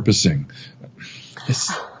repurposing.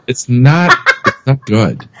 It's not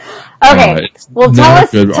good. Okay. Well,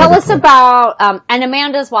 tell us about, and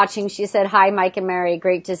Amanda's watching. She said, hi, Mike and Mary.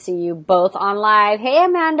 Great to see you both on live. Hey,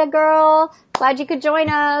 Amanda girl. Glad you could join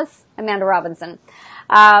us. Amanda Robinson.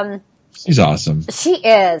 She's awesome. She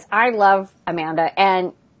is. I love Amanda.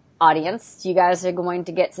 And audience, you guys are going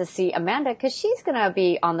to get to see Amanda because she's going to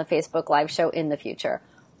be on the Facebook Live show in the future.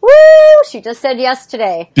 Woo! She just said yes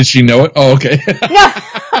today. Did she know it? Oh, okay. No.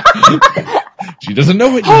 She doesn't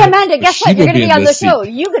know it Hey, yet. Amanda, guess what? You're going to be on the show.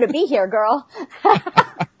 You're going to be here, girl.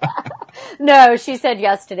 No, she said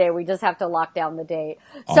yes today. We just have to lock down the date.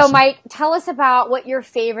 Awesome. So, Mike, tell us about what your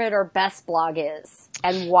favorite or best blog is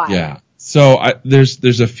and why. Yeah. So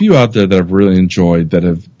there's a few out there that I've really enjoyed that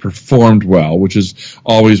have performed well, which is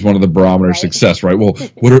always one of the barometers of success, right? Well,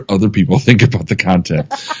 what do other people think about the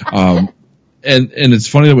content? And it's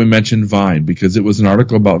funny that we mentioned Vine because it was an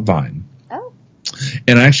article about Vine. Oh.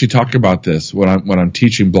 And I actually talk about this when I'm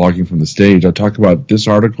teaching blogging from the stage. I talk about this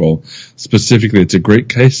article specifically. It's a great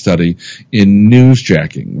case study in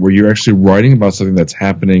newsjacking, where you're actually writing about something that's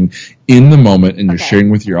happening in the moment and you're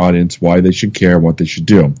sharing with your audience why they should care and what they should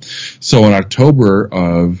do. So in October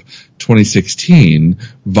of 2016,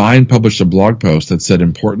 Vine published a blog post that said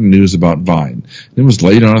important news about Vine. It was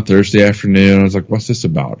late on a Thursday afternoon. I was like, what's this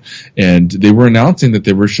about? And they were announcing that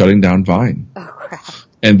they were shutting down Vine. Oh, crap.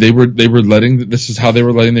 And this is how they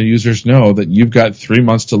were letting their users know that you've got 3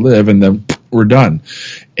 months to live and then we're done.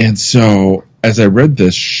 And so as I read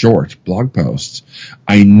this short blog post,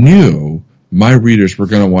 I knew my readers were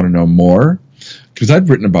going to want to know more. Because I'd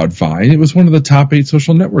written about Vine. It was one of the top 8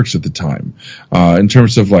 social networks at the time, in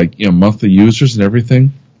terms of monthly users and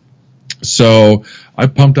everything. So I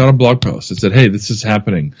pumped out a blog post. I said, hey, this is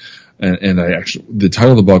happening. And the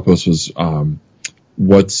title of the blog post was,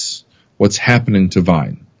 what's happening to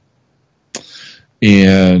Vine?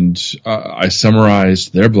 And I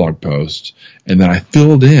summarized their blog post and then I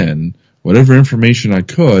filled in whatever information I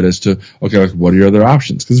could as to, what are your other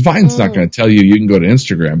options? Because Vine's not going to tell you can go to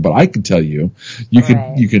Instagram, but I can tell you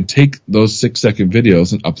can take those 6-second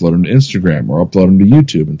videos and upload them to Instagram or upload them to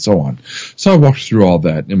YouTube and so on. So I walked through all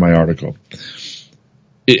that in my article.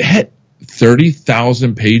 It hit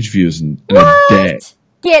 30,000 page views in a day.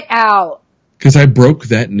 Get out. Because I broke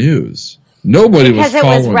that news. Nobody was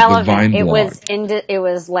following the Vine blog. It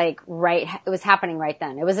was happening right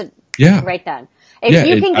then. It was right then. If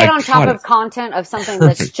you can get on top of content of something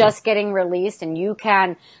that's just getting released and you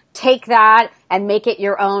can take that and make it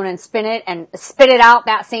your own and spin it out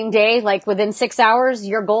that same day, like within 6 hours,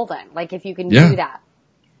 you're golden. Like if you can do that.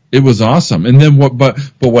 It was awesome. And then but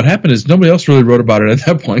what happened is nobody else really wrote about it at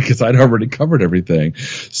that point because I'd already covered everything.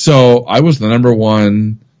 So I was the number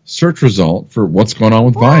one search result for what's going on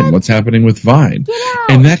with Vine, what's happening with Vine.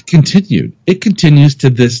 And that continued. It continues to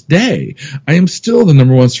this day. I am still the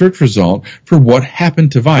number one search result for what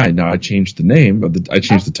happened to Vine. Now I changed the name I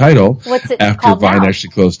changed the title after Vine actually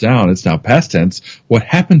closed down. It's now past tense. What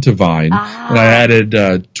happened to Vine? And I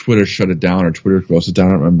added Twitter shut it down or Twitter closed it down,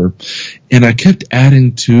 I don't remember. And I kept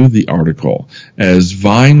adding to the article as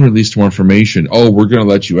Vine released more information. Oh, we're going to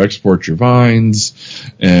let you export your Vines,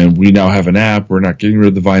 and we now have an app. We're not getting rid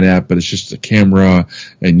of the Vine app, but it's just a camera,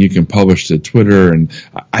 and you can publish to Twitter. And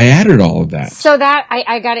I added all of that. So that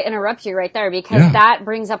I got to interrupt you right there because that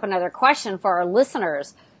brings up another question for our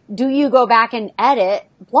listeners. Do you go back and edit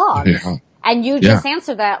blogs? Yeah. And you just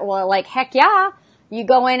answer that. Well, like heck yeah. You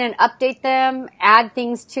go in and update them, add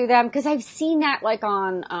things to them because I've seen that like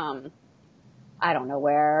on. I don't know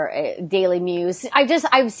where, Daily Muse.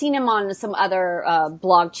 I've seen him on some other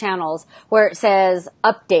blog channels where it says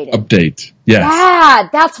updated. Update, yes. Yeah,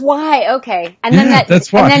 that's why. Okay. And then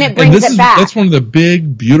that's why. And then it brings it back. That's one of the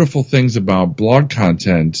big, beautiful things about blog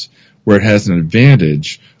content where it has an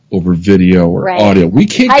advantage over video or audio. We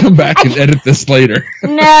can't come back and edit this later.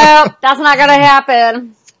 No, that's not going to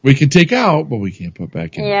happen. We can take out, but we can't put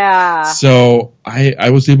back in. Yeah. So I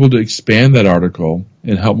was able to expand that article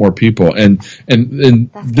and help more people. And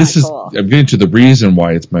this is, cool. I'm getting to the reason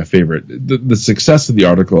why it's my favorite. The success of the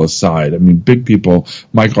article aside, I mean, big people,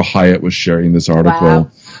 Michael Hyatt was sharing this article,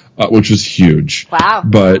 which was huge. Wow.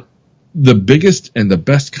 But the biggest and the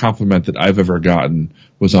best compliment that I've ever gotten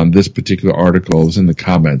was on this particular article. It was in the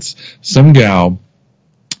comments. Some gal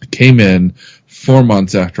came in 4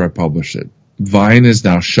 months after I published it. Vine is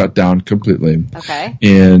now shut down completely. Okay.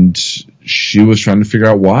 And she was trying to figure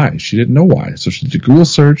out why. She didn't know why. So she did a Google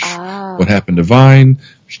search. What happened to Vine?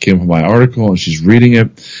 She came up with my article and she's reading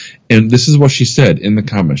it. And this is what she said in the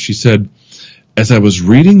comments. She said, as I was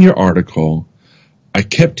reading your article, I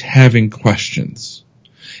kept having questions.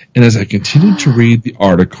 And as I continued to read the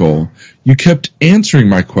article, you kept answering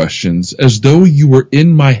my questions as though you were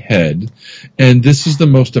in my head. And this is the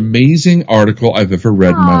most amazing article I've ever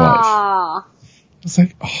read in my life. It's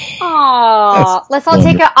like, let's all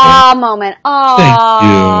take an moment. Thank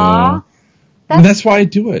you. And that's why I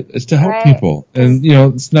do it, is to help people. And,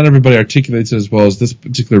 it's not everybody articulates it as well as this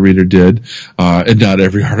particular reader did. And not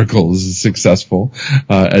every article is successful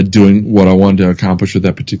at doing what I wanted to accomplish with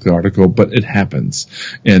that particular article, but it happens.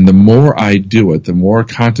 And the more I do it, the more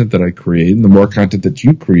content that I create and the more content that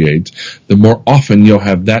you create, the more often you'll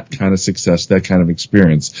have that kind of success, that kind of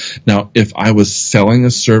experience. Now, if I was selling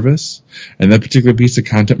a service and that particular piece of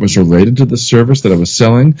content was related to the service that I was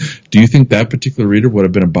selling, do you think that particular reader would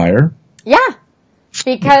have been a buyer? Yeah.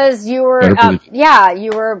 Because you were,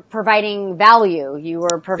 you were providing value. You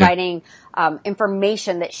were providing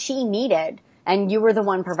information that she needed, and you were the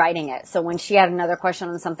one providing it. So when she had another question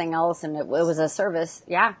on something else and it was a service,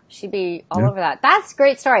 she'd be all over that. That's a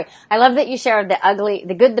great story. I love that you shared the ugly,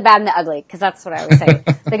 the good, the bad, and the ugly, because that's what I always say.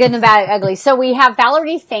 The good, the bad, and the ugly. So we have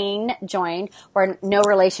Valerie Fain joined. We're no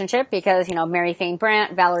relationship because, Mary Fain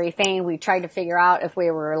Brandt, Valerie Fain, we tried to figure out if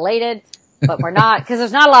we were related. But we're not, because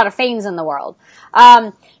there's not a lot of Fains in the world.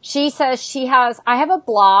 She says I have a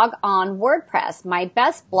blog on WordPress. My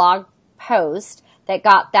best blog post that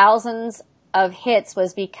got thousands of hits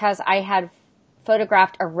was because I had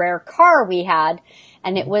photographed a rare car we had,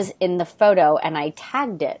 and it was in the photo, and I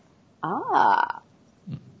tagged it.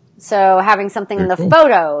 So having something in the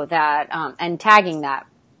photo that, and tagging that.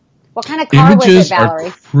 What kind of car was it, Valerie?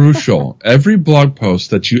 Images are crucial. Every blog post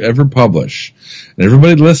that you ever publish, and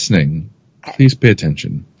everybody listening, please pay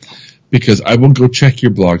attention, because I will go check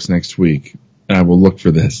your blogs next week, and I will look for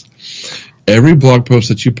this. Every blog post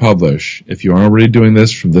that you publish, if you aren't already doing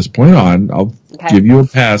this from this point on, I'll give you a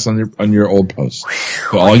pass on your old posts.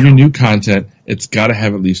 But all your new content, it's got to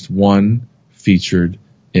have at least one featured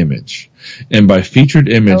image. And by featured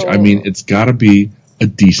image, I mean it's got to be a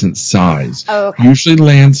decent size. Usually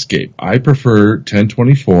landscape. I prefer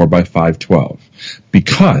 1024 by 512,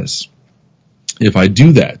 because if I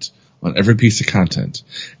do that on every piece of content,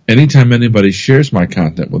 anytime anybody shares my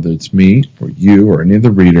content, whether it's me or you or any other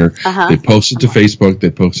reader, they post it to Facebook, they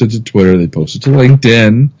post it to Twitter, they post it to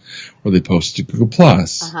LinkedIn, or they post it to Google+,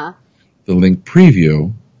 the link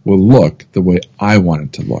preview will look the way I want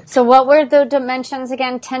it to look. So what were the dimensions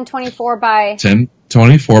again? 1024 by?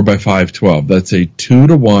 1024 by 512. That's a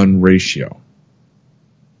 2-to-1 ratio.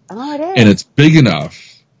 Oh, it is. And it's big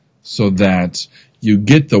enough so that you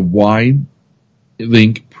get the wide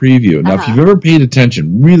link preview. Now, if you've ever paid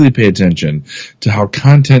attention, really pay attention to how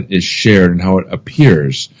content is shared and how it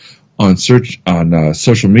appears on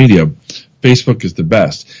social media, Facebook is the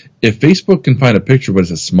best. If Facebook can find a picture, but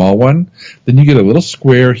it's a small one, then you get a little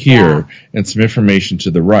square here and some information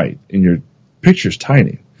to the right, and your picture's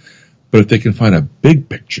tiny. But if they can find a big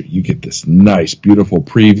picture, you get this nice, beautiful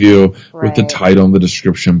preview with the title and the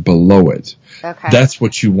description below it. That's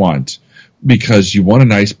what you want, because you want a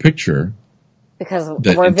nice picture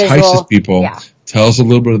that entices people, tells a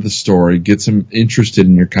little bit of the story, gets them interested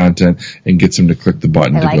in your content, and gets them to click the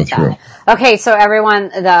button to go through. Okay, so everyone,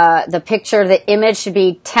 the picture, the image should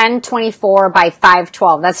be 1024 by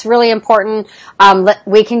 512. That's really important.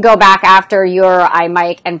 We can go back after your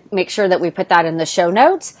iMic and make sure that we put that in the show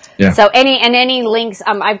notes. So any links,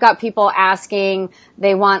 I've got people asking,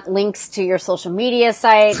 they want links to your social media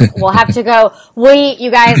site. We'll have to go.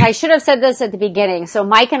 You guys, I should have said this at the beginning. So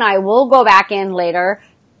Mike and I will go back in later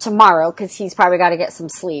tomorrow, because he's probably got to get some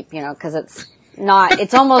sleep, because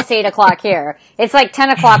it's almost 8 o'clock here. It's like 10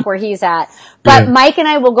 o'clock where he's at. But Mike and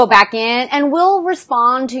I will go back in and we'll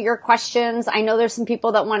respond to your questions. I know there's some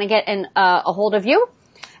people that want to get a hold of you.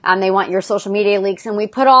 They want your social media links, and we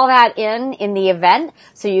put all that in the event,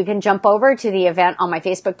 so you can jump over to the event on my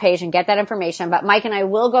Facebook page and get that information. But Mike and I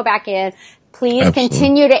will go back in. Please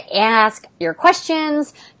continue to ask your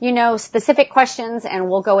questions, specific questions, and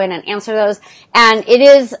we'll go in and answer those. And it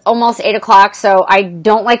is almost 8 o'clock, so I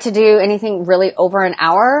don't like to do anything really over an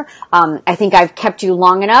hour. I think I've kept you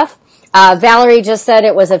long enough. Valerie just said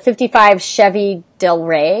it was a 55 Chevy Del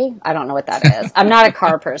Rey. I don't know what that is. I'm not a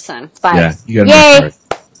car person, but yay!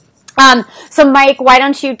 So Mike, why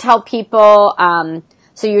don't you tell people,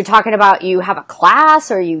 so you're talking about you have a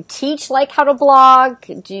class or you teach how to blog.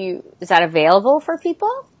 Is that available for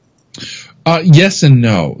people? Yes and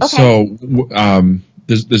no. Okay. So,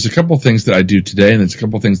 there's a couple of things that I do today, and there's a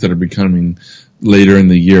couple of things that are becoming later in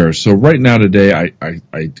the year. So right now today, I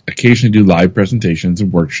occasionally do live presentations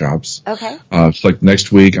and workshops. Okay. So like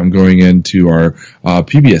next week, I'm going into our,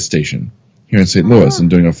 PBS station here in St. Louis and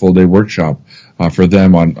doing a full day workshop, for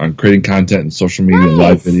them on creating content and social media and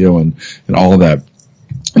live video and all of that.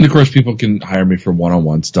 And of course, people can hire me for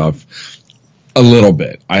one-on-one stuff a little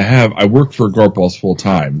bit. I work for Gorpals full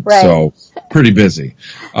time, so pretty busy.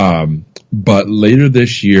 But later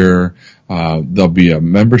this year, there'll be a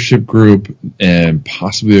membership group and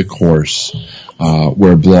possibly a course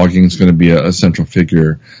where blogging is going to be a central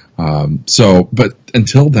figure. But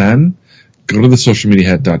until then, go to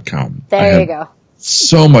thesocialmediahat.com. There you go.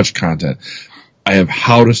 So much content. I have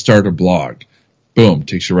how to start a blog. Boom,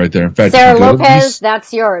 takes you right there. In fact, Sarah Lopez,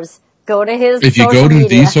 that's yours. Go to his If you go to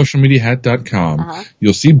media. thesocialmediahat.com,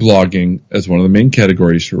 you'll see blogging as one of the main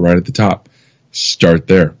categories right at the top. Start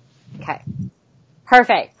there. Okay.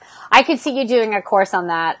 Perfect. I could see you doing a course on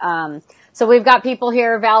that. So we've got people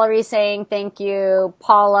here. Valerie saying thank you.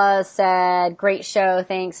 Paula said, great show.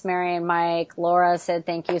 Thanks, Mary and Mike. Laura said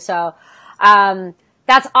thank you. So,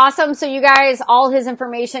 that's awesome. So you guys, all his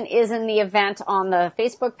information is in the event on the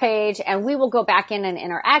Facebook page, and we will go back in and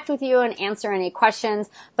interact with you and answer any questions.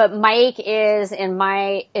 But Mike is, in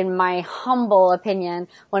my humble opinion,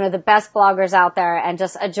 one of the best bloggers out there, and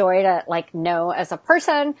just a joy to know as a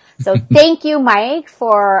person. So thank you, Mike,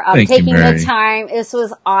 for taking the time. This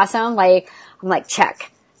was awesome. I'm like,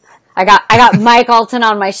 check. I got Mike Alton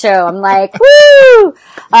on my show. I'm like, woo!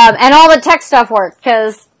 And all the tech stuff worked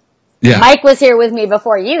because yeah. Mike was here with me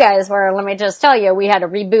before you guys were. Let me just tell you, we had to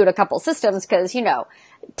reboot a couple systems because,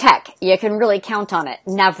 tech, you can really count on it.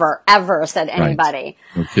 Never, ever, said anybody.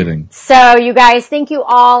 Right. No kidding. So you guys, thank you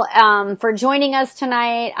all for joining us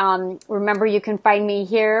tonight. Remember, you can find me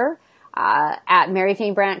here at Mary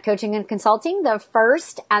Fane Brandt Coaching and Consulting the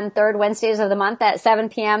first and third Wednesdays of the month at 7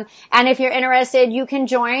 p.m. And if you're interested, you can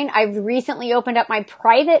join. I've recently opened up my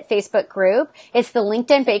private Facebook group. It's the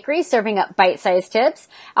LinkedIn Bakery, serving up bite-sized tips.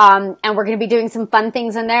 And we're going to be doing some fun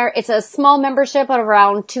things in there. It's a small membership of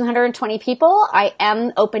around 220 people. I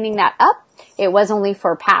am opening that up. It was only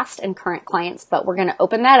for past and current clients, but we're going to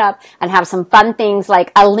open that up and have some fun things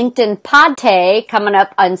like a LinkedIn pod day coming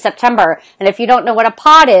up in September. And if you don't know what a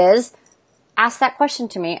pod is, ask that question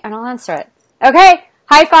to me and I'll answer it. Okay.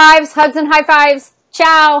 High fives, hugs and high fives.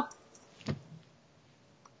 Ciao.